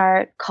to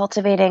start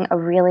cultivating a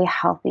really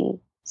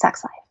healthy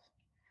sex life.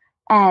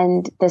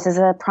 And this is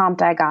a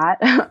prompt I got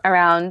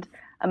around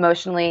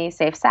emotionally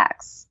safe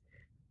sex.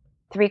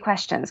 3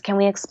 questions. Can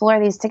we explore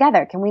these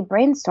together? Can we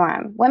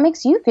brainstorm? What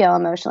makes you feel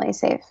emotionally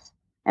safe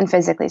and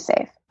physically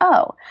safe?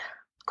 Oh,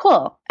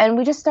 cool. And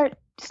we just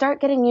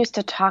start getting used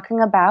to talking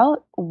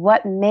about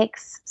what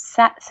makes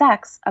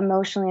sex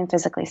emotionally and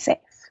physically safe.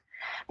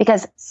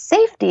 Because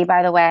safety,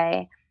 by the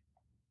way,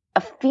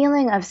 a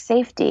feeling of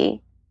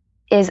safety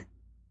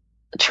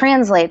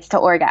translates to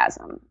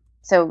orgasm.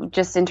 So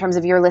just in terms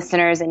of your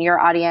listeners and your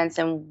audience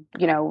and,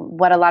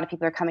 what a lot of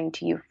people are coming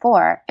to you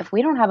for, if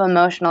we don't have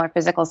emotional or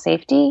physical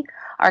safety,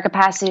 our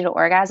capacity to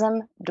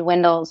orgasm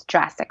dwindles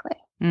drastically.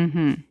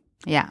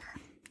 Yeah.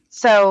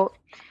 So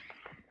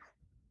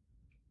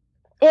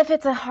if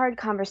it's a hard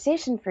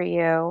conversation for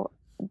you,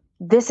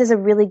 this is a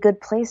really good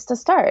place to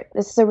start.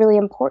 This is a really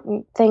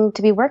important thing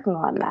to be working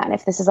on, then,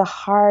 if this is a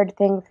hard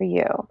thing for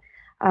you.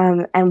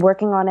 And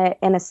working on it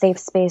in a safe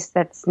space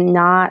that's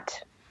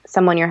not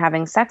someone you're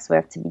having sex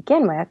with to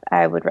begin with,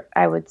 I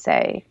would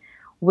say,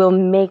 will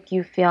make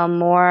you feel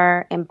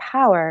more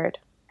empowered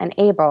and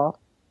able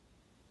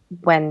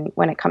when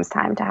it comes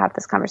time to have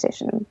this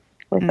conversation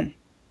with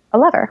a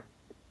lover.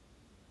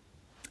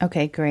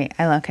 Okay, great.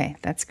 Okay,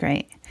 that's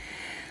great.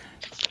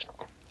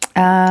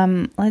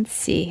 Let's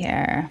see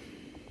here.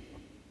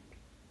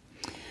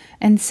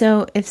 And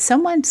so if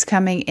someone's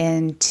coming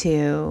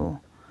into,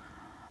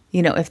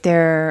 if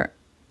they're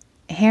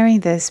hearing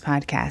this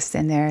podcast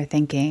and they're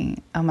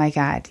thinking, oh my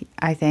God,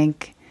 I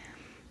think,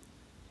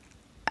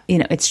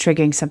 it's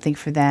triggering something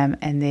for them,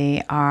 and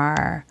they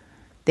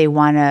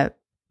want to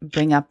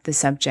bring up the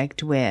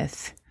subject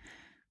with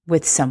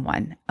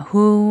someone,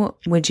 who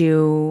would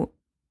you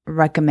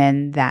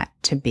recommend that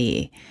to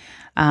be?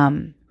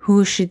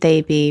 Who should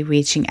they be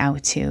reaching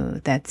out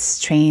to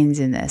that's trained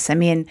in this? I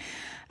mean,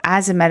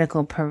 as a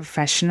medical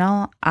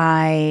professional,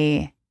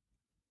 I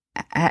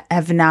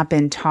have not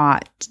been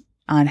taught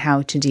on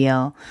how to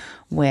deal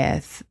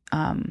with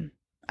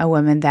a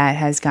woman that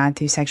has gone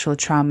through sexual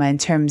trauma in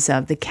terms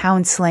of the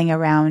counseling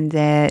around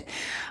it.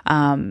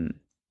 And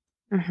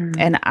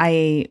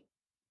I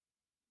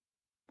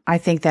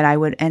think that I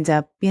would end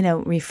up,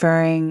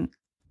 referring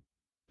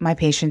my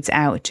patients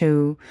out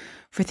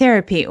for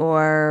therapy,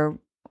 or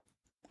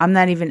I'm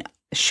not even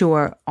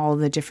sure all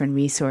the different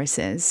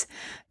resources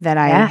that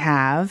I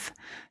have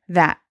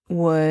that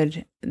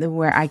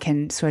where I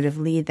can sort of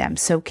lead them.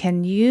 So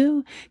can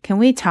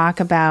we talk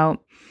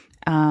about,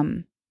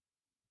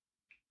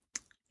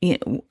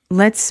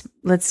 let's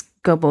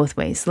go both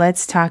ways.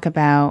 Let's talk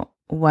about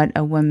what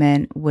a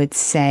woman would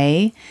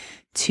say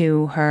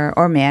to her,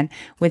 or man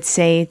would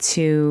say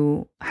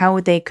to, how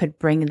they could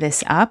bring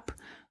this up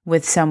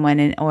with someone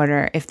in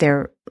order, if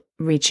they're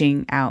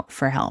reaching out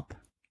for help.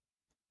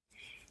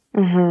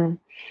 And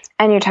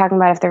you're talking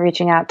about if they're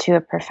reaching out to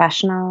a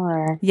professional,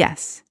 or?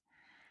 Yes.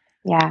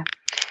 Yeah.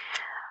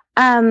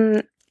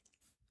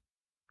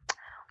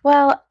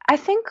 Well, I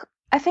think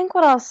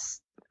what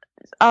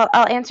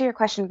I'll answer your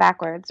question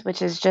backwards,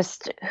 which is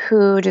just,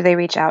 who do they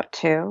reach out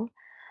to?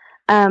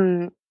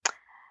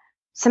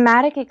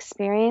 Somatic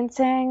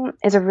Experiencing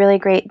is a really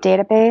great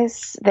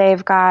database.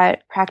 They've got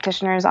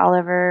practitioners all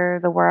over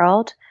the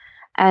world,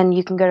 and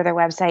you can go to their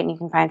website and you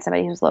can find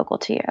somebody who's local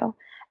to you.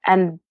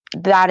 And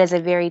that is a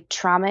very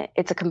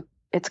it's a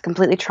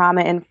completely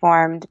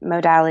trauma-informed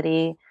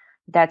modality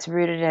that's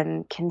rooted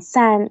in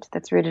consent,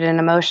 that's rooted in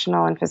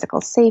emotional and physical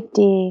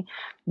safety,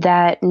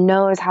 that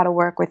knows how to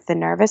work with the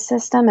nervous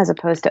system as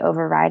opposed to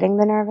overriding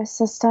the nervous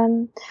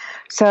system.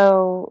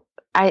 So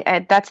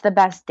I that's the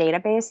best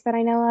database that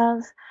I know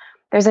of.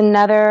 There's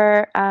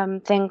another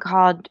thing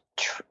called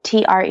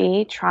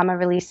TRE, Trauma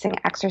Releasing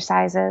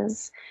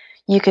Exercises.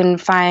 You can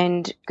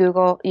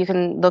you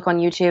can look on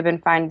YouTube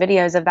and find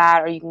videos of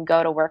that, or you can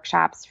go to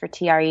workshops for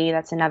TRE.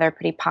 That's another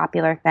pretty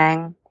popular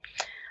thing.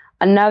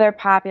 Another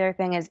popular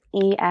thing is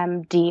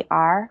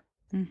EMDR.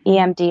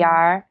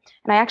 EMDR.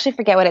 And I actually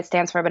forget what it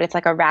stands for, but it's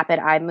like a rapid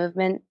eye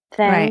movement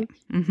thing.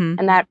 Right.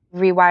 And that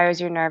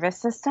rewires your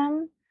nervous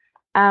system.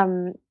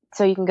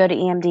 So you can go to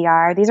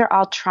EMDR. These are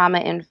all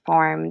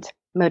trauma-informed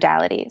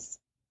modalities.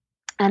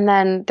 And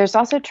then there's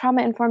also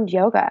trauma-informed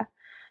yoga.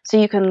 So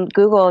you can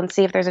Google and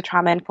see if there's a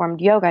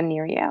trauma-informed yoga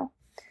near you.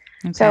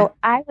 Okay. So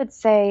I would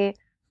say,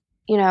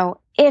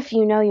 if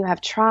you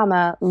have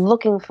trauma,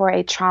 looking for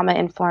a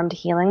trauma-informed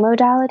healing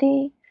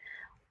modality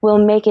will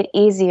make it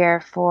easier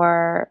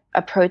for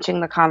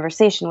approaching the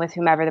conversation with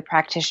whomever the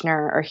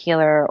practitioner or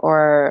healer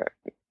or,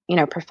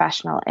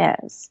 professional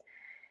is.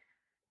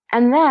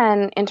 And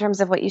then in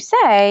terms of what you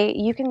say,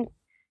 you can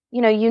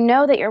you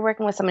know that you're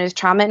working with someone who's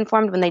trauma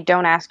informed when they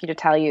don't ask you to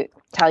tell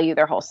you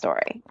their whole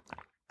story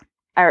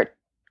or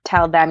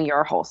tell them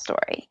your whole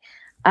story.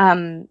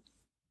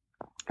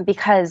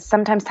 Because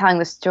sometimes telling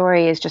the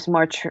story is just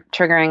more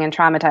triggering and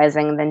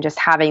traumatizing than just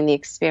having the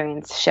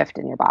experience shift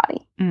in your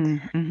body.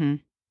 Mm-hmm.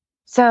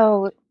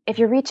 So if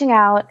you're reaching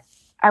out,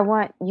 I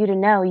want you to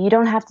know you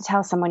don't have to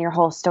tell someone your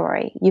whole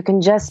story. You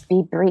can just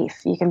be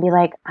brief. You can be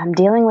like, I'm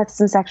dealing with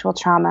some sexual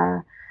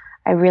trauma.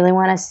 I really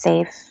want a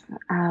safe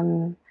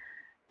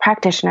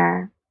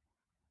practitioner.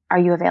 Are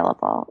you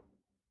available?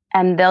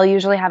 And they'll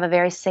usually have a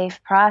very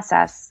safe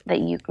process that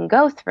you can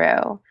go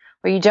through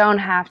where you don't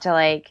have to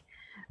like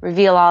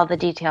reveal all the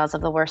details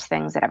of the worst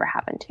things that ever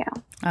happened to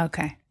you.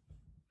 Okay.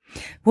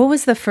 What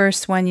was the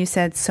first one you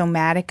said?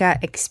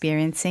 Somatica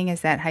experiencing.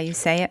 Is that how you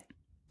say it?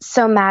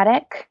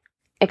 Somatic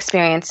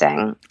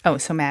experiencing. Oh,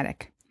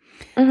 somatic.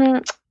 Mm-hmm.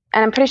 And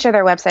I'm pretty sure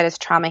their website is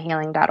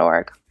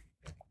traumahealing.org.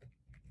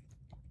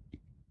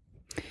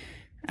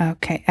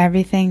 Okay.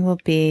 Everything will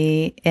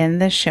be in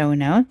the show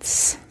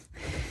notes.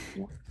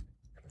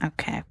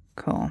 Okay,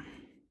 cool.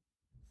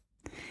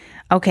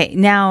 Okay,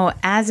 now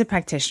as a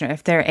practitioner,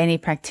 if there are any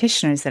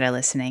practitioners that are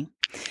listening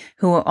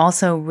who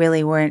also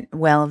really weren't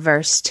well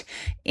versed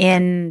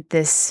in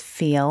this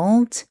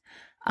field,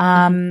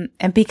 and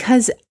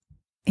because,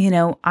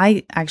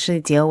 I actually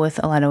deal with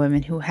a lot of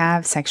women who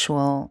have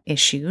sexual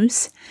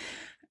issues,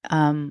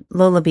 low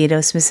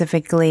libido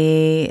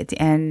specifically,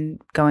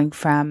 and going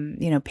from,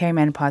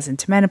 perimenopause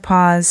into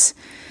menopause,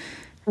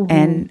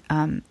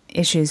 and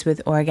issues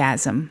with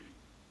orgasm.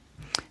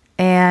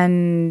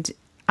 And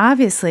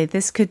obviously,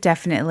 this could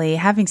definitely,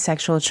 having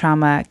sexual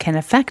trauma can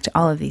affect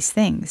all of these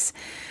things.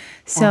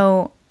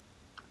 So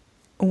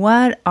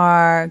what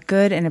are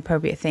good and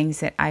appropriate things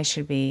that I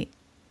should be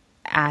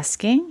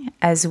asking,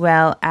 as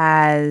well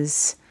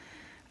as,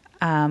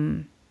 I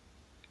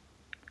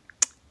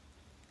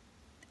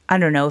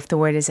don't know if the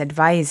word is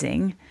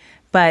advising,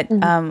 but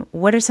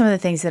what are some of the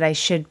things that I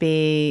should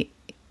be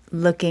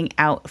looking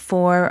out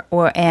for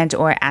or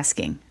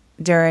asking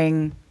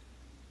during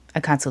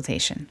a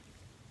consultation?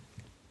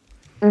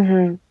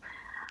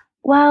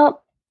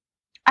 Well,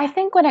 I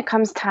think when it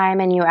comes time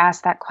and you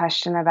ask that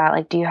question about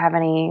like, do you have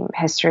any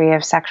history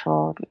of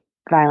sexual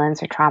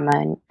violence or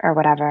trauma or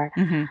whatever?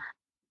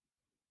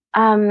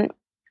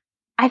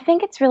 I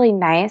think it's really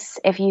nice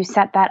if you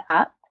set that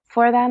up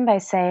for them by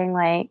saying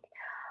like,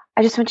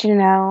 I just want you to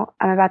know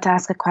I'm about to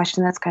ask a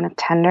question that's kind of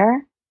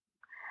tender.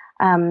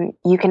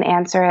 You can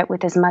answer it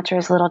with as much or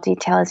as little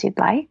detail as you'd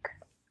like.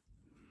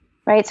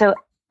 Right? So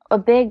a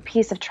big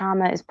piece of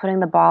trauma is putting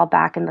the ball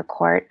back in the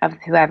court of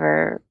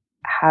whoever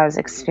has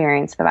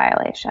experienced the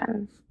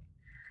violation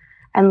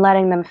and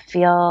letting them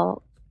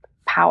feel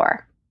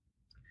power.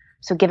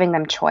 So giving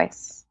them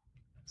choice.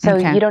 So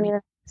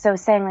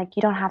saying like,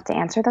 you don't have to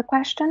answer the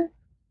question.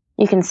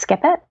 You can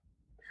skip it,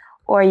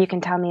 or you can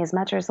tell me as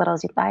much or as little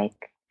as you'd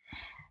like.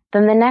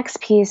 Then the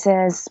next piece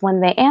is when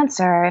they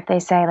answer, if they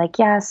say like,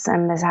 yes,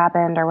 and this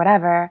happened or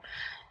whatever,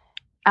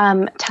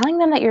 telling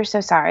them that you're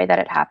so sorry that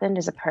it happened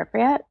is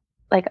appropriate.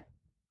 Like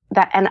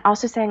that. And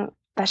also saying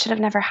that should have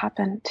never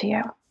happened to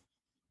you.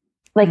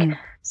 Like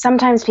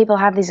sometimes people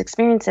have these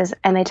experiences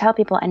and they tell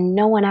people and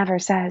no one ever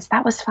says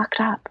that was fucked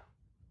up.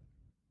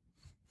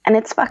 And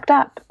it's fucked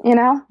up,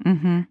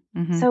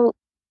 So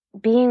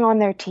being on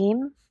their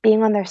team,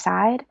 being on their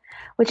side,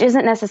 which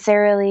isn't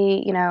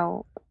necessarily,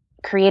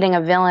 creating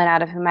a villain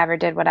out of whomever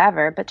did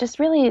whatever, but just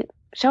really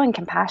showing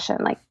compassion.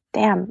 Like,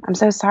 damn, I'm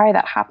so sorry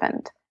that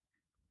happened.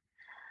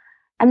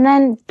 And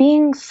then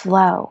being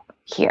slow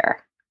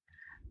here.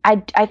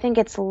 I think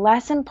it's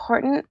less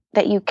important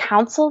that you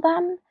counsel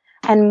them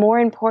and more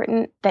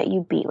important that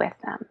you be with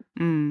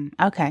them.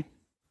 Okay.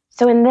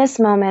 So in this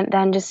moment,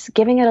 then just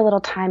giving it a little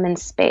time and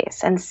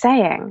space and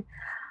saying,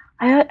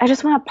 I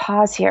just want to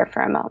pause here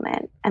for a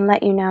moment and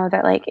let you know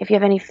that like, if you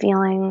have any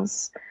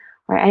feelings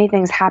or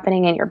anything's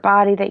happening in your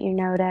body that you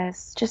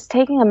notice, just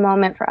taking a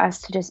moment for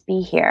us to just be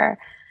here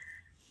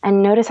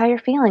and notice how you're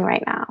feeling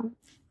right now.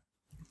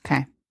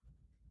 Okay.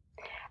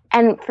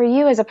 And for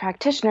you as a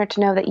practitioner to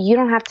know that you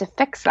don't have to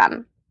fix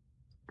them,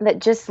 that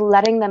just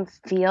letting them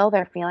feel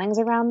their feelings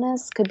around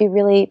this could be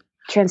really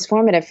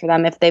transformative for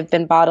them if they've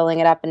been bottling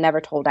it up and never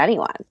told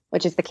anyone,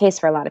 which is the case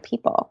for a lot of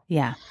people.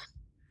 Yeah.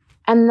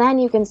 And then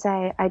you can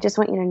say, I just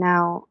want you to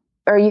know,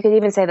 or you could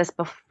even say this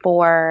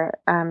before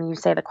you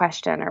say the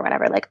question or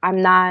whatever, like,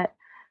 I'm not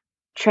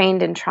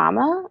trained in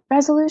trauma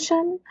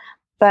resolution,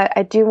 but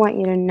I do want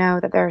you to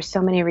know that there are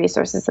so many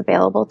resources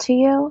available to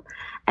you.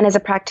 And as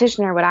a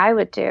practitioner, what I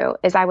would do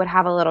is I would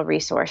have a little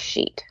resource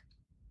sheet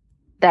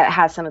that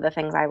has some of the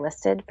things I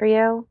listed for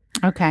you.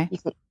 Okay.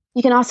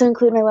 You can also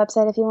include my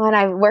website if you want.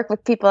 I work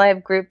with people. I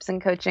have groups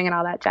and coaching and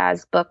all that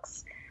jazz,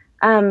 books.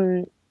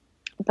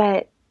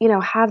 But,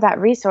 have that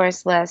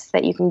resource list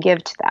that you can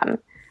give to them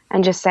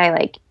and just say,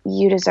 like,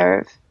 you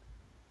deserve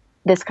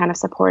this kind of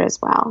support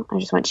as well. I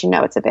just want you to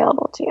know it's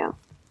available to you.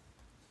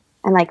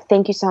 And, like,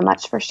 thank you so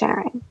much for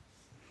sharing.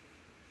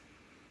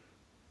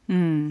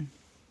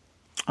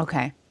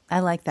 Okay. I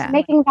like that.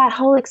 Making that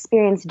whole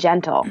experience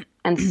gentle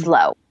and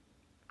slow.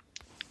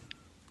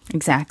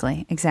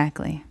 Exactly.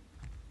 Exactly.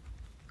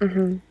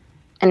 Mm-hmm.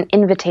 And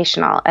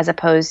invitational as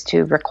opposed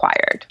to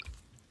required.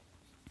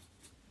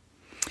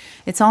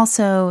 It's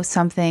also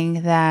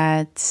something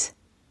that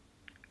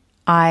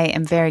I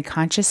am very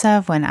conscious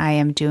of when I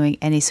am doing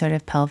any sort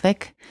of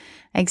pelvic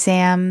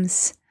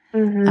exams,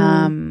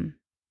 Mm-hmm.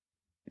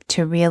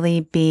 to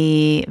really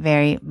be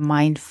very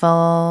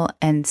mindful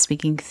and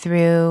speaking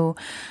through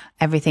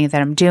everything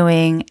that I'm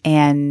doing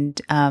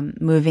and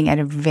moving at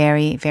a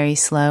very, very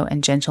slow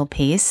and gentle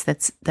pace.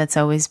 That's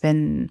always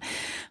been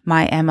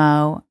my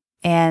MO.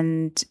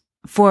 And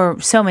for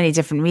so many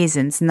different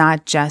reasons,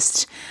 not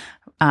just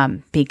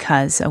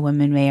because a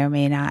woman may or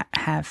may not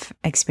have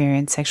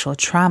experienced sexual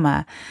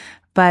trauma,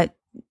 but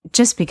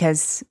just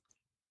because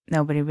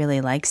nobody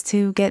really likes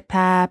to get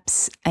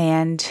PAPs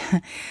and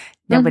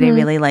nobody Mm-hmm.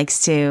 really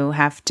likes to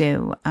have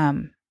to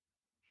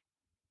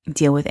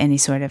deal with any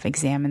sort of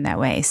exam in that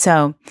way.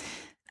 So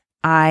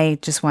I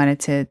just wanted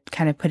to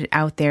kind of put it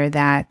out there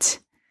that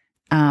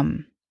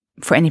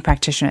for any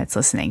practitioner that's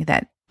listening,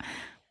 that,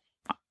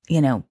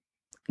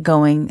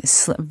 going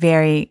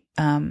very,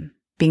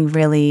 being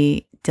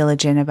really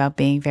diligent about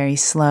being very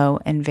slow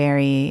and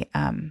very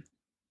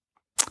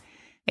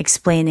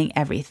explaining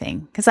everything.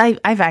 Because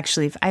I've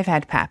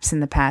had PAPs in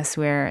the past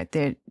where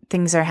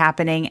things are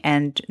happening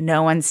and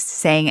no one's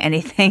saying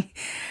anything,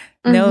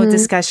 no Mm-hmm.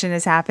 discussion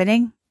is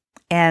happening,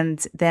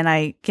 and then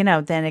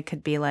then it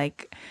could be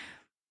like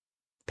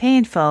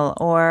painful,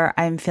 or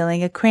I'm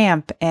feeling a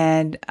cramp,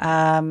 and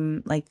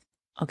like,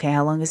 okay,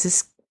 how long is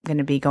this going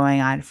to be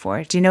going on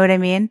for? Do you know what I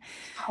mean?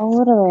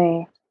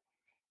 Totally.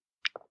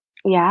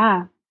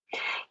 Yeah.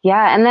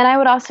 Yeah. And then I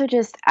would also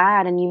just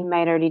add, and you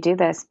might already do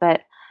this,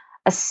 but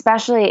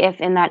especially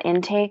if in that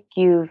intake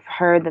you've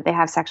heard that they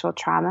have sexual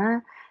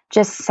trauma,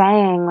 just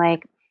saying,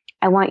 like,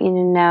 I want you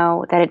to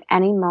know that at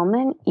any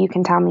moment you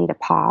can tell me to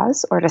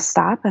pause or to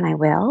stop, and I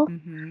will.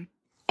 Mm-hmm.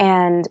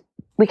 And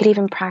we could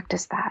even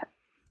practice that,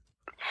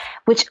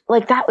 which,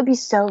 like, that would be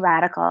so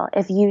radical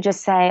if you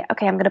just say,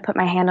 okay, I'm going to put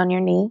my hand on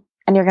your knee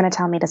and you're going to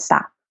tell me to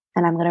stop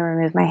and I'm going to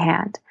remove my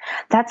hand.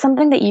 That's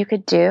something that you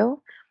could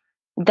do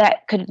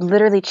that could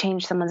literally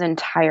change someone's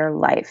entire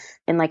life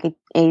in like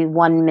a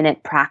 1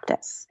 minute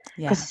practice.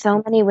 Yeah. Because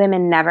so many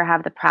women never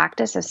have the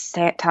practice of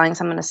telling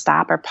someone to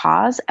stop or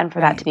pause and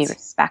for that to be Right.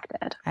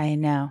 respected. I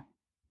know.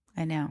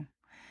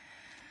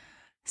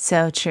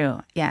 So true.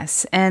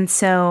 Yes. And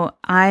so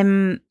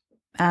I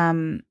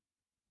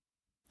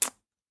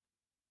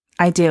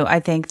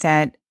think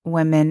that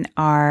women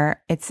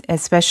it's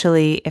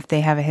especially if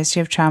they have a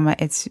history of trauma,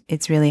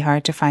 it's really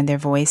hard to find their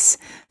voice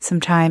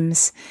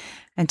sometimes,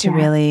 and to Yeah.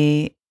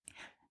 really,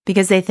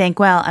 because they think,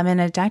 well, I'm in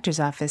a doctor's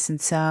office,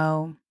 and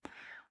so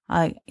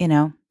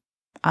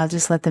I'll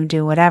just let them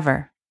do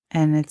whatever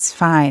and it's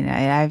fine. I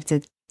have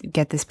to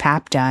get this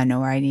PAP done,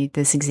 or I need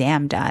this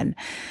exam done.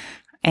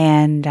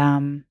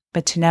 And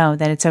but to know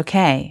that it's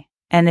okay.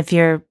 And if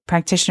your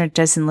practitioner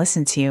doesn't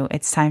listen to you,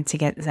 it's time to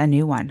get a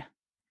new one.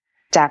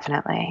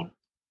 Definitely.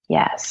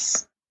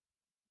 Yes.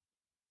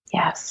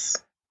 Yes.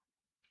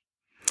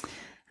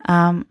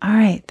 All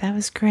right, that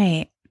was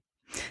great.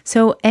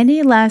 So,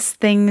 any last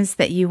things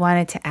that you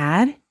wanted to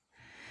add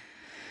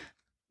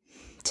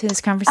to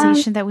this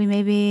conversation that we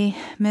maybe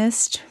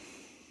missed?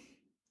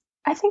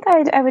 I think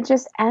I would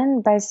just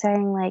end by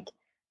saying, like,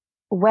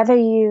 whether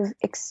you've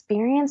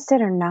experienced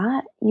it or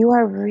not, you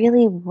are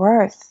really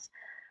worth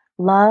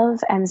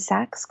love and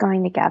sex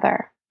going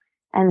together,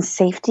 and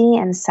safety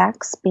and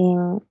sex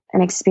being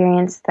an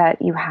experience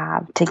that you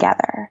have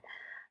together.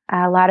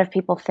 A lot of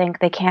people think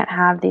they can't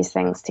have these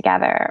things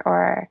together,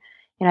 or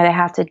they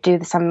have to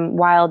do some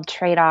wild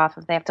trade-off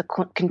if they have to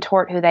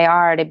contort who they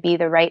are to be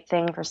the right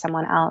thing for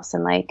someone else.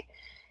 And, like,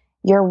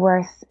 you're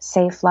worth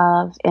safe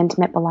love,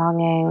 intimate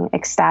belonging,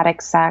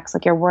 ecstatic sex.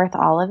 Like, you're worth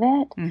all of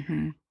it.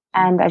 Mm-hmm.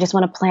 And I just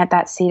want to plant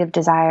that seed of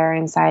desire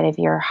inside of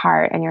your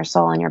heart and your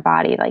soul and your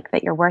body, like,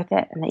 that you're worth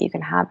it and that you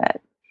can have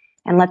it.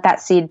 And let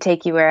that seed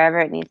take you wherever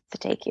it needs to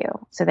take you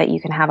so that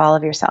you can have all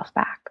of yourself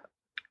back.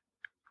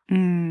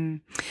 Mm.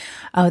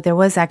 Oh, there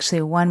was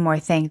actually one more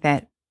thing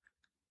that,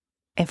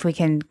 if we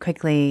can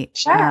quickly,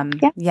 Sure.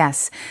 Yeah.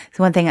 Yes.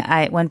 So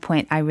one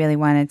point I really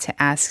wanted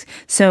to ask.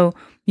 So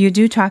you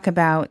do talk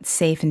about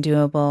safe and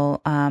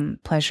doable,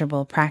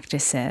 pleasurable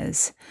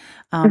practices.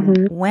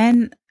 Mm-hmm.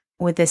 When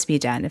would this be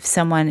done? If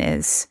someone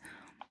is,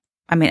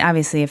 I mean,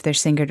 obviously if they're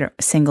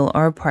single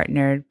or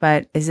partnered,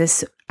 but is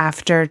this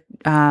after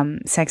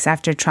sex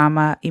after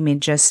trauma? You mean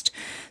just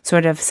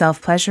sort of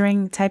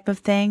self-pleasuring type of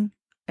thing?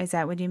 Is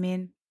that what you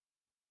mean?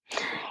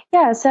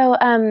 Yeah. So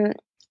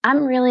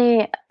I'm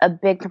really a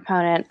big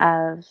proponent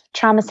of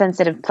trauma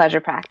sensitive pleasure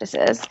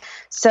practices.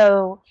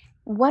 So,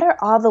 what are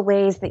all the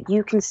ways that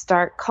you can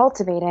start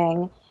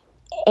cultivating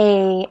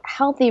a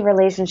healthy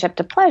relationship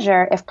to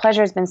pleasure if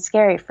pleasure has been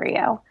scary for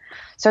you?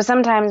 So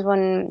sometimes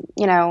when,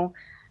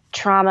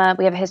 trauma,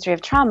 we have a history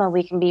of trauma,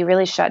 we can be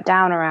really shut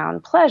down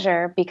around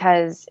pleasure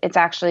because it's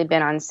actually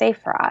been unsafe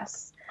for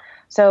us.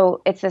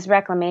 So it's this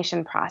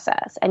reclamation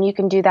process, and you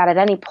can do that at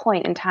any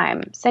point in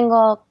time,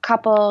 single,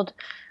 coupled,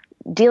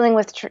 dealing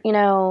with,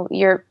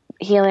 your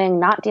healing,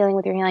 not dealing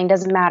with your healing,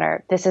 doesn't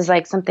matter. This is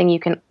like something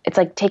it's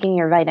like taking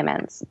your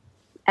vitamins.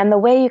 And the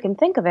way you can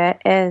think of it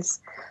is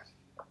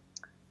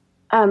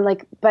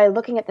like by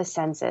looking at the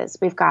senses.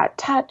 We've got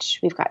touch,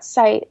 we've got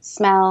sight,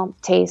 smell,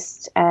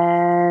 taste,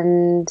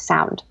 and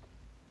sound.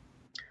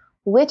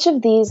 Which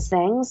of these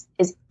things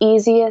is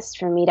easiest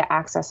for me to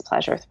access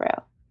pleasure through?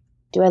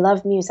 Do I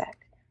love music?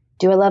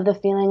 Do I love the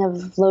feeling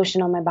of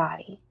lotion on my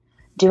body?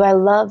 Do I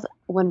love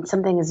when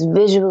something is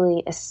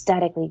visually,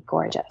 aesthetically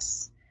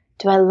gorgeous?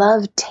 Do I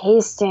love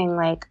tasting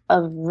like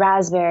a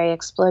raspberry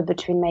explode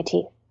between my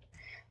teeth?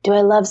 Do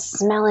I love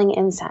smelling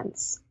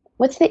incense?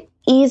 What's the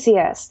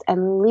easiest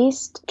and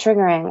least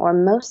triggering or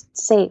most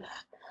safe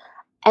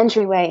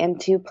entryway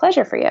into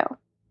pleasure for you?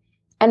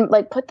 And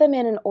like put them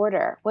in an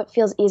order. What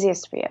feels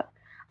easiest for you?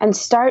 And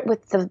start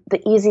with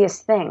the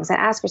easiest things and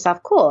ask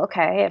yourself, cool,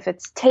 okay, if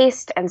it's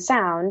taste and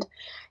sound,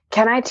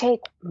 can I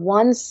take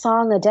one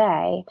song a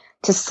day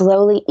to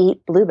slowly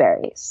eat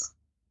blueberries?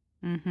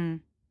 Mm-hmm.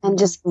 And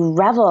just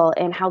revel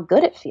in how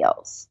good it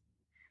feels.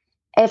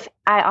 If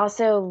I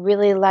also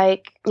really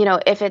like,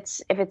 if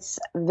it's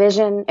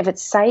vision, if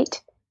it's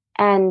sight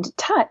and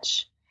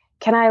touch,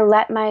 can I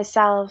let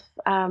myself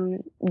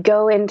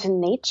go into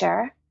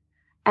nature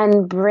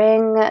and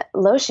bring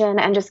lotion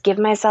and just give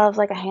myself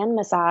like a hand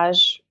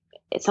massage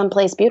at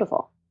someplace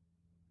beautiful?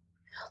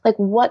 Like,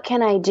 what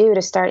can I do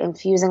to start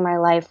infusing my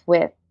life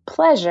with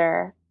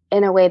pleasure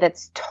in a way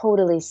that's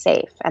totally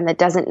safe and that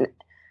doesn't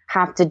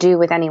have to do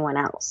with anyone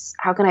else?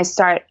 How can I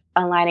start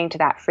aligning to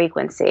that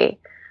frequency?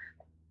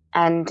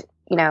 And,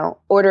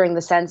 ordering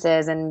the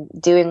senses and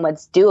doing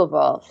what's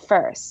doable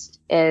first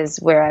is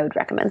where I would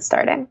recommend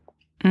starting.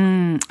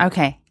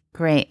 Okay,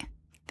 great.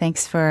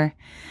 Thanks for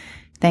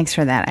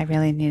that. I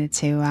really needed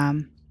to,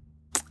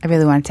 I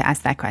really wanted to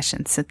ask that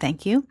question. So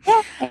thank you.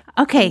 Yeah.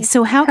 Okay.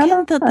 So how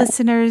can the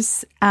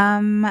listeners,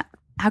 how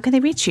can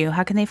they reach you?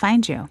 How can they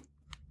find you?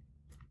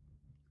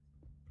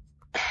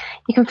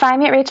 You can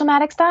find me at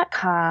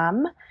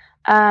rachaelmaddox.com.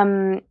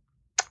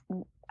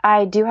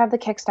 I do have the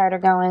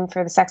Kickstarter going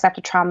for the Sex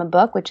After Trauma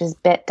book, which is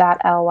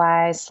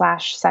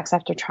bit.ly/Sex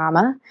After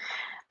Trauma.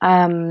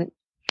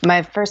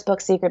 My first book,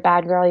 Secret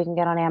Bad Girl, you can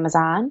get on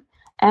Amazon.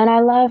 And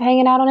I love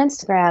hanging out on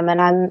Instagram, and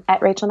I'm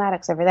at Rachael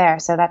Maddox over there.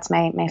 So that's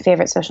my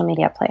favorite social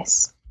media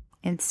place.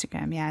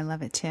 Instagram. Yeah, I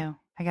love it too.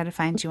 I got to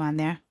find you on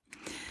there.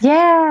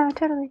 Yeah,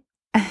 totally.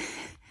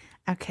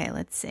 Okay,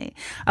 let's see.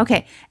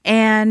 Okay.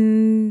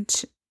 And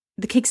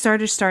the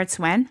Kickstarter starts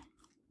when?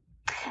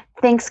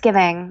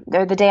 Thanksgiving,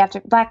 or the day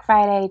after Black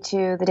Friday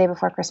to the day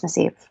before Christmas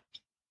Eve.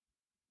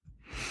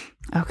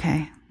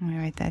 Okay. Let me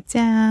write that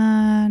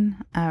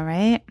down. All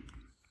right.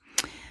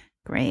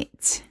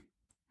 Great.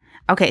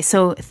 Okay.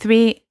 So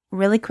 3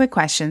 really quick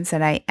questions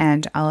that I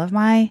end all of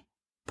my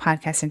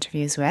podcast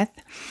interviews with.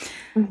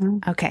 Mm-hmm.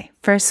 Okay.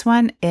 First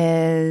one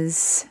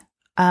is,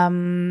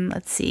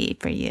 let's see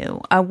for you.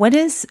 What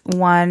is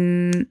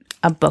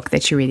a book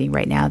that you're reading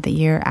right now that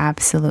you're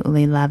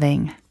absolutely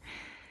loving?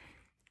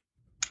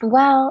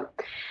 Well,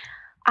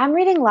 I'm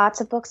reading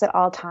lots of books at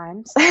all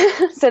times.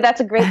 So that's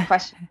a great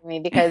question for me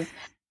because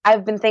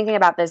I've been thinking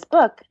about this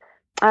book.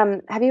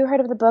 Have you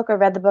heard of the book or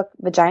read the book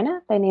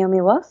Vagina by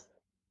Naomi Wolf?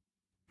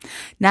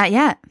 Not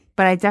yet,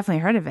 but I definitely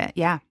heard of it.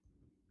 Yeah.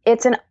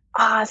 It's an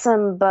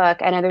awesome book.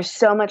 I know there's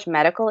so much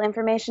medical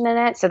information in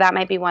it. So that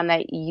might be one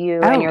that you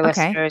and your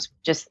listeners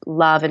just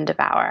love and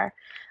devour.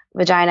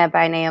 Vagina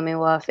by Naomi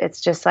Wolf.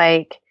 It's just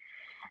like,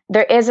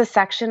 there is a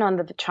section on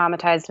the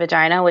traumatized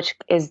vagina, which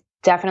is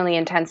definitely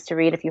intense to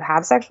read. If you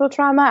have sexual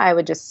trauma, I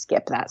would just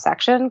skip that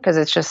section because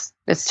it's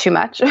too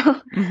much.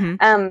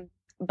 Mm-hmm.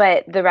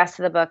 But the rest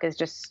of the book is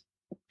just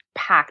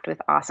packed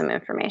with awesome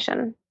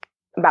information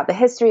about the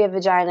history of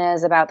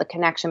vaginas, about the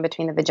connection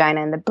between the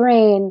vagina and the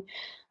brain,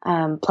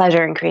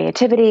 pleasure and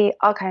creativity,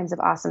 all kinds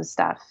of awesome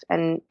stuff.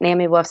 And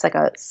Naomi Wolf's like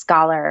a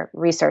scholar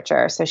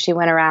researcher. So she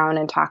went around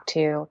and talked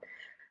to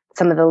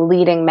some of the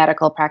leading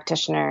medical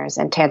practitioners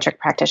and tantric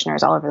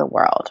practitioners all over the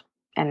world.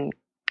 And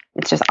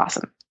it's just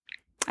awesome.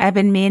 I've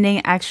been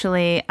meaning,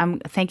 actually,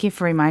 thank you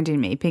for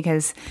reminding me,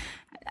 because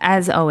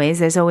as always,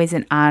 there's always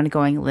an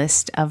ongoing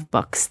list of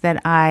books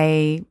that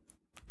I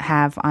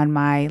have on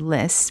my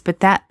list,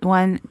 but that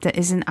one that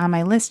isn't on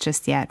my list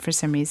just yet for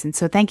some reason.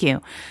 So thank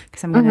you,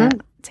 because I'm going to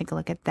take a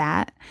look at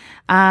that.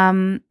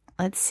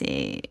 Let's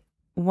see.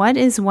 What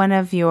is one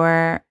of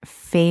your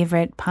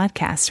favorite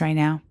podcasts right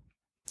now?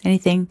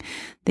 Anything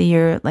that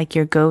you're like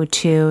your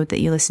go-to that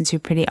you listen to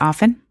pretty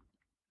often?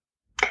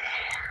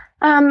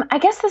 I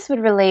guess this would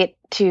relate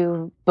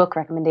to book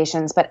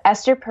recommendations, but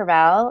Esther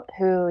Perel,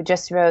 who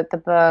just wrote the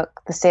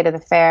book The State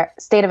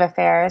of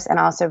Affairs and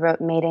also wrote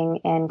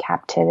Mating in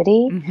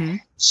Captivity,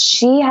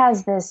 she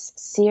has this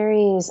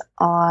series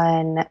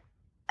on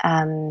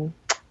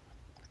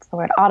what's the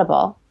word?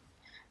 Audible,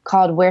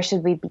 called Where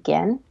Should We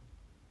Begin?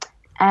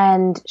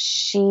 And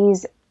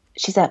she's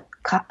a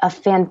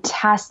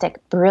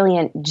fantastic,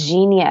 brilliant,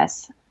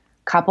 genius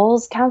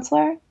couples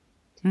counselor.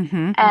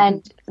 Mm-hmm.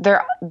 And there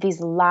are these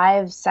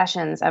live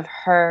sessions of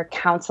her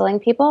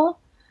counseling people.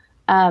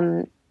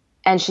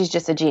 and she's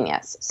just a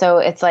genius. So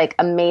it's like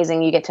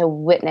amazing. You get to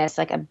witness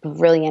like a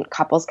brilliant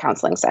couples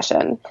counseling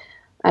session,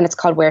 and it's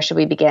called Where Should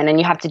We Begin? And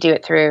you have to do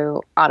it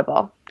through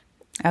Audible.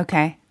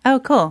 Okay. Oh,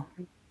 cool.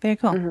 Very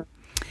cool. Mm-hmm.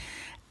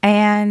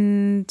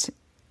 And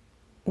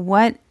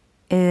what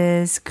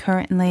is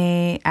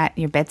currently at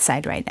your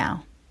bedside right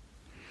now?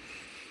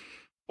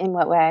 In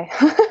what way?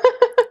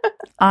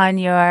 on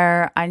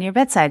your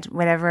bedside,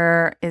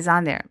 whatever is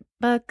on there,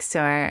 books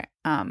or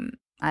I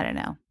don't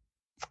know.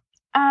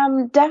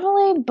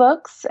 Definitely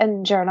books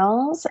and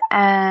journals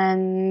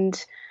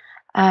and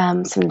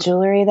some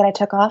jewelry that I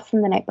took off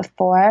from the night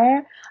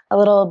before. A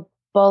little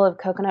bowl of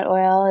coconut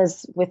oil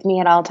is with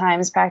me at all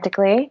times,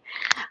 practically.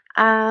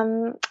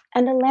 And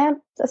a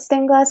lamp, a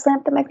stained glass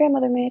lamp that my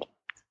grandmother made.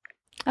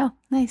 Oh,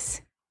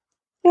 nice.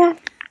 Yeah.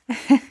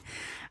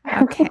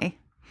 Okay.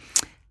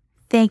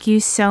 Thank you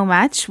so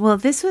much. Well,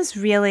 this was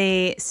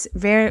really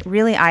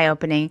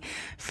eye-opening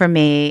for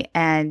me.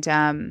 And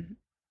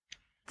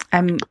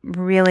I'm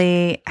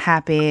really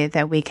happy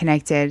that we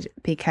connected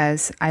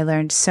because I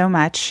learned so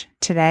much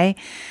today.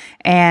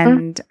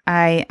 And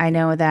I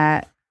know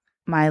that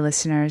my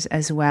listeners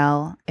as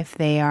well, if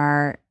they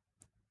are,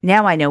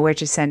 now I know where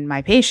to send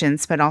my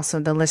patients, but also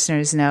the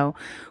listeners know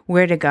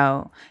where to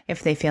go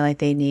if they feel like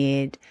they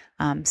need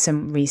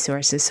some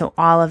resources. So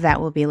all of that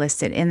will be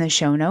listed in the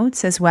show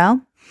notes as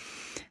well.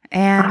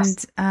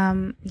 And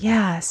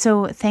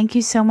so thank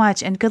you so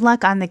much. And good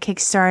luck on the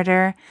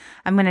Kickstarter.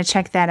 I'm going to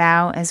check that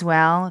out as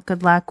well.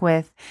 Good luck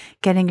with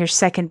getting your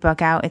second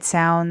book out.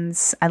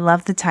 I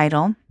love the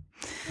title.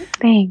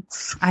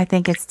 Thanks. I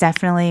think it's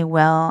definitely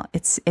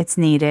it's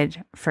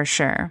needed for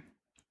sure.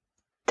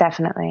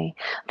 Definitely.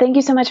 Thank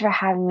you so much for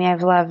having me.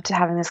 I've loved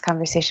having this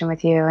conversation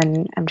with you,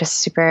 and I'm just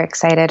super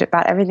excited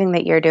about everything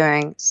that you're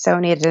doing. So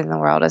needed in the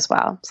world as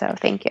well. So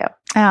thank you.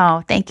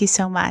 Oh, thank you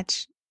so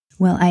much.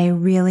 Well, I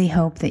really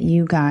hope that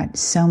you got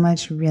so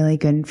much really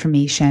good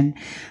information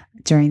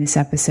during this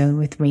episode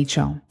with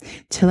Rachael.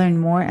 To learn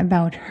more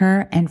about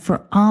her and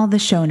for all the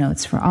show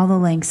notes, for all the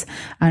links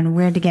on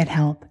where to get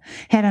help,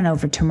 head on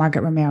over to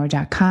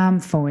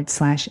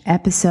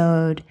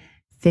margaretromero.com/episode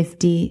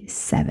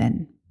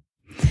 57.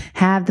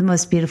 Have the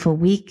most beautiful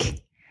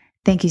week.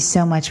 Thank you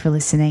so much for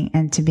listening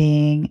and to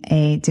being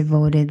a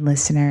devoted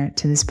listener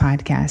to this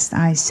podcast.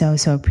 I so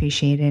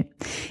appreciate it.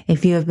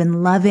 If you have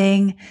been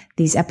loving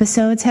these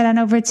episodes, head on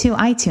over to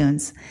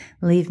iTunes.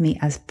 Leave me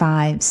a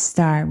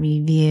 5-star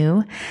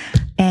review.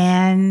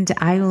 And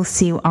I will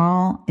see you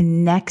all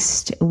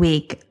next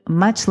week.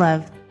 Much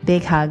love.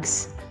 Big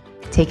hugs.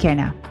 Take care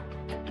now.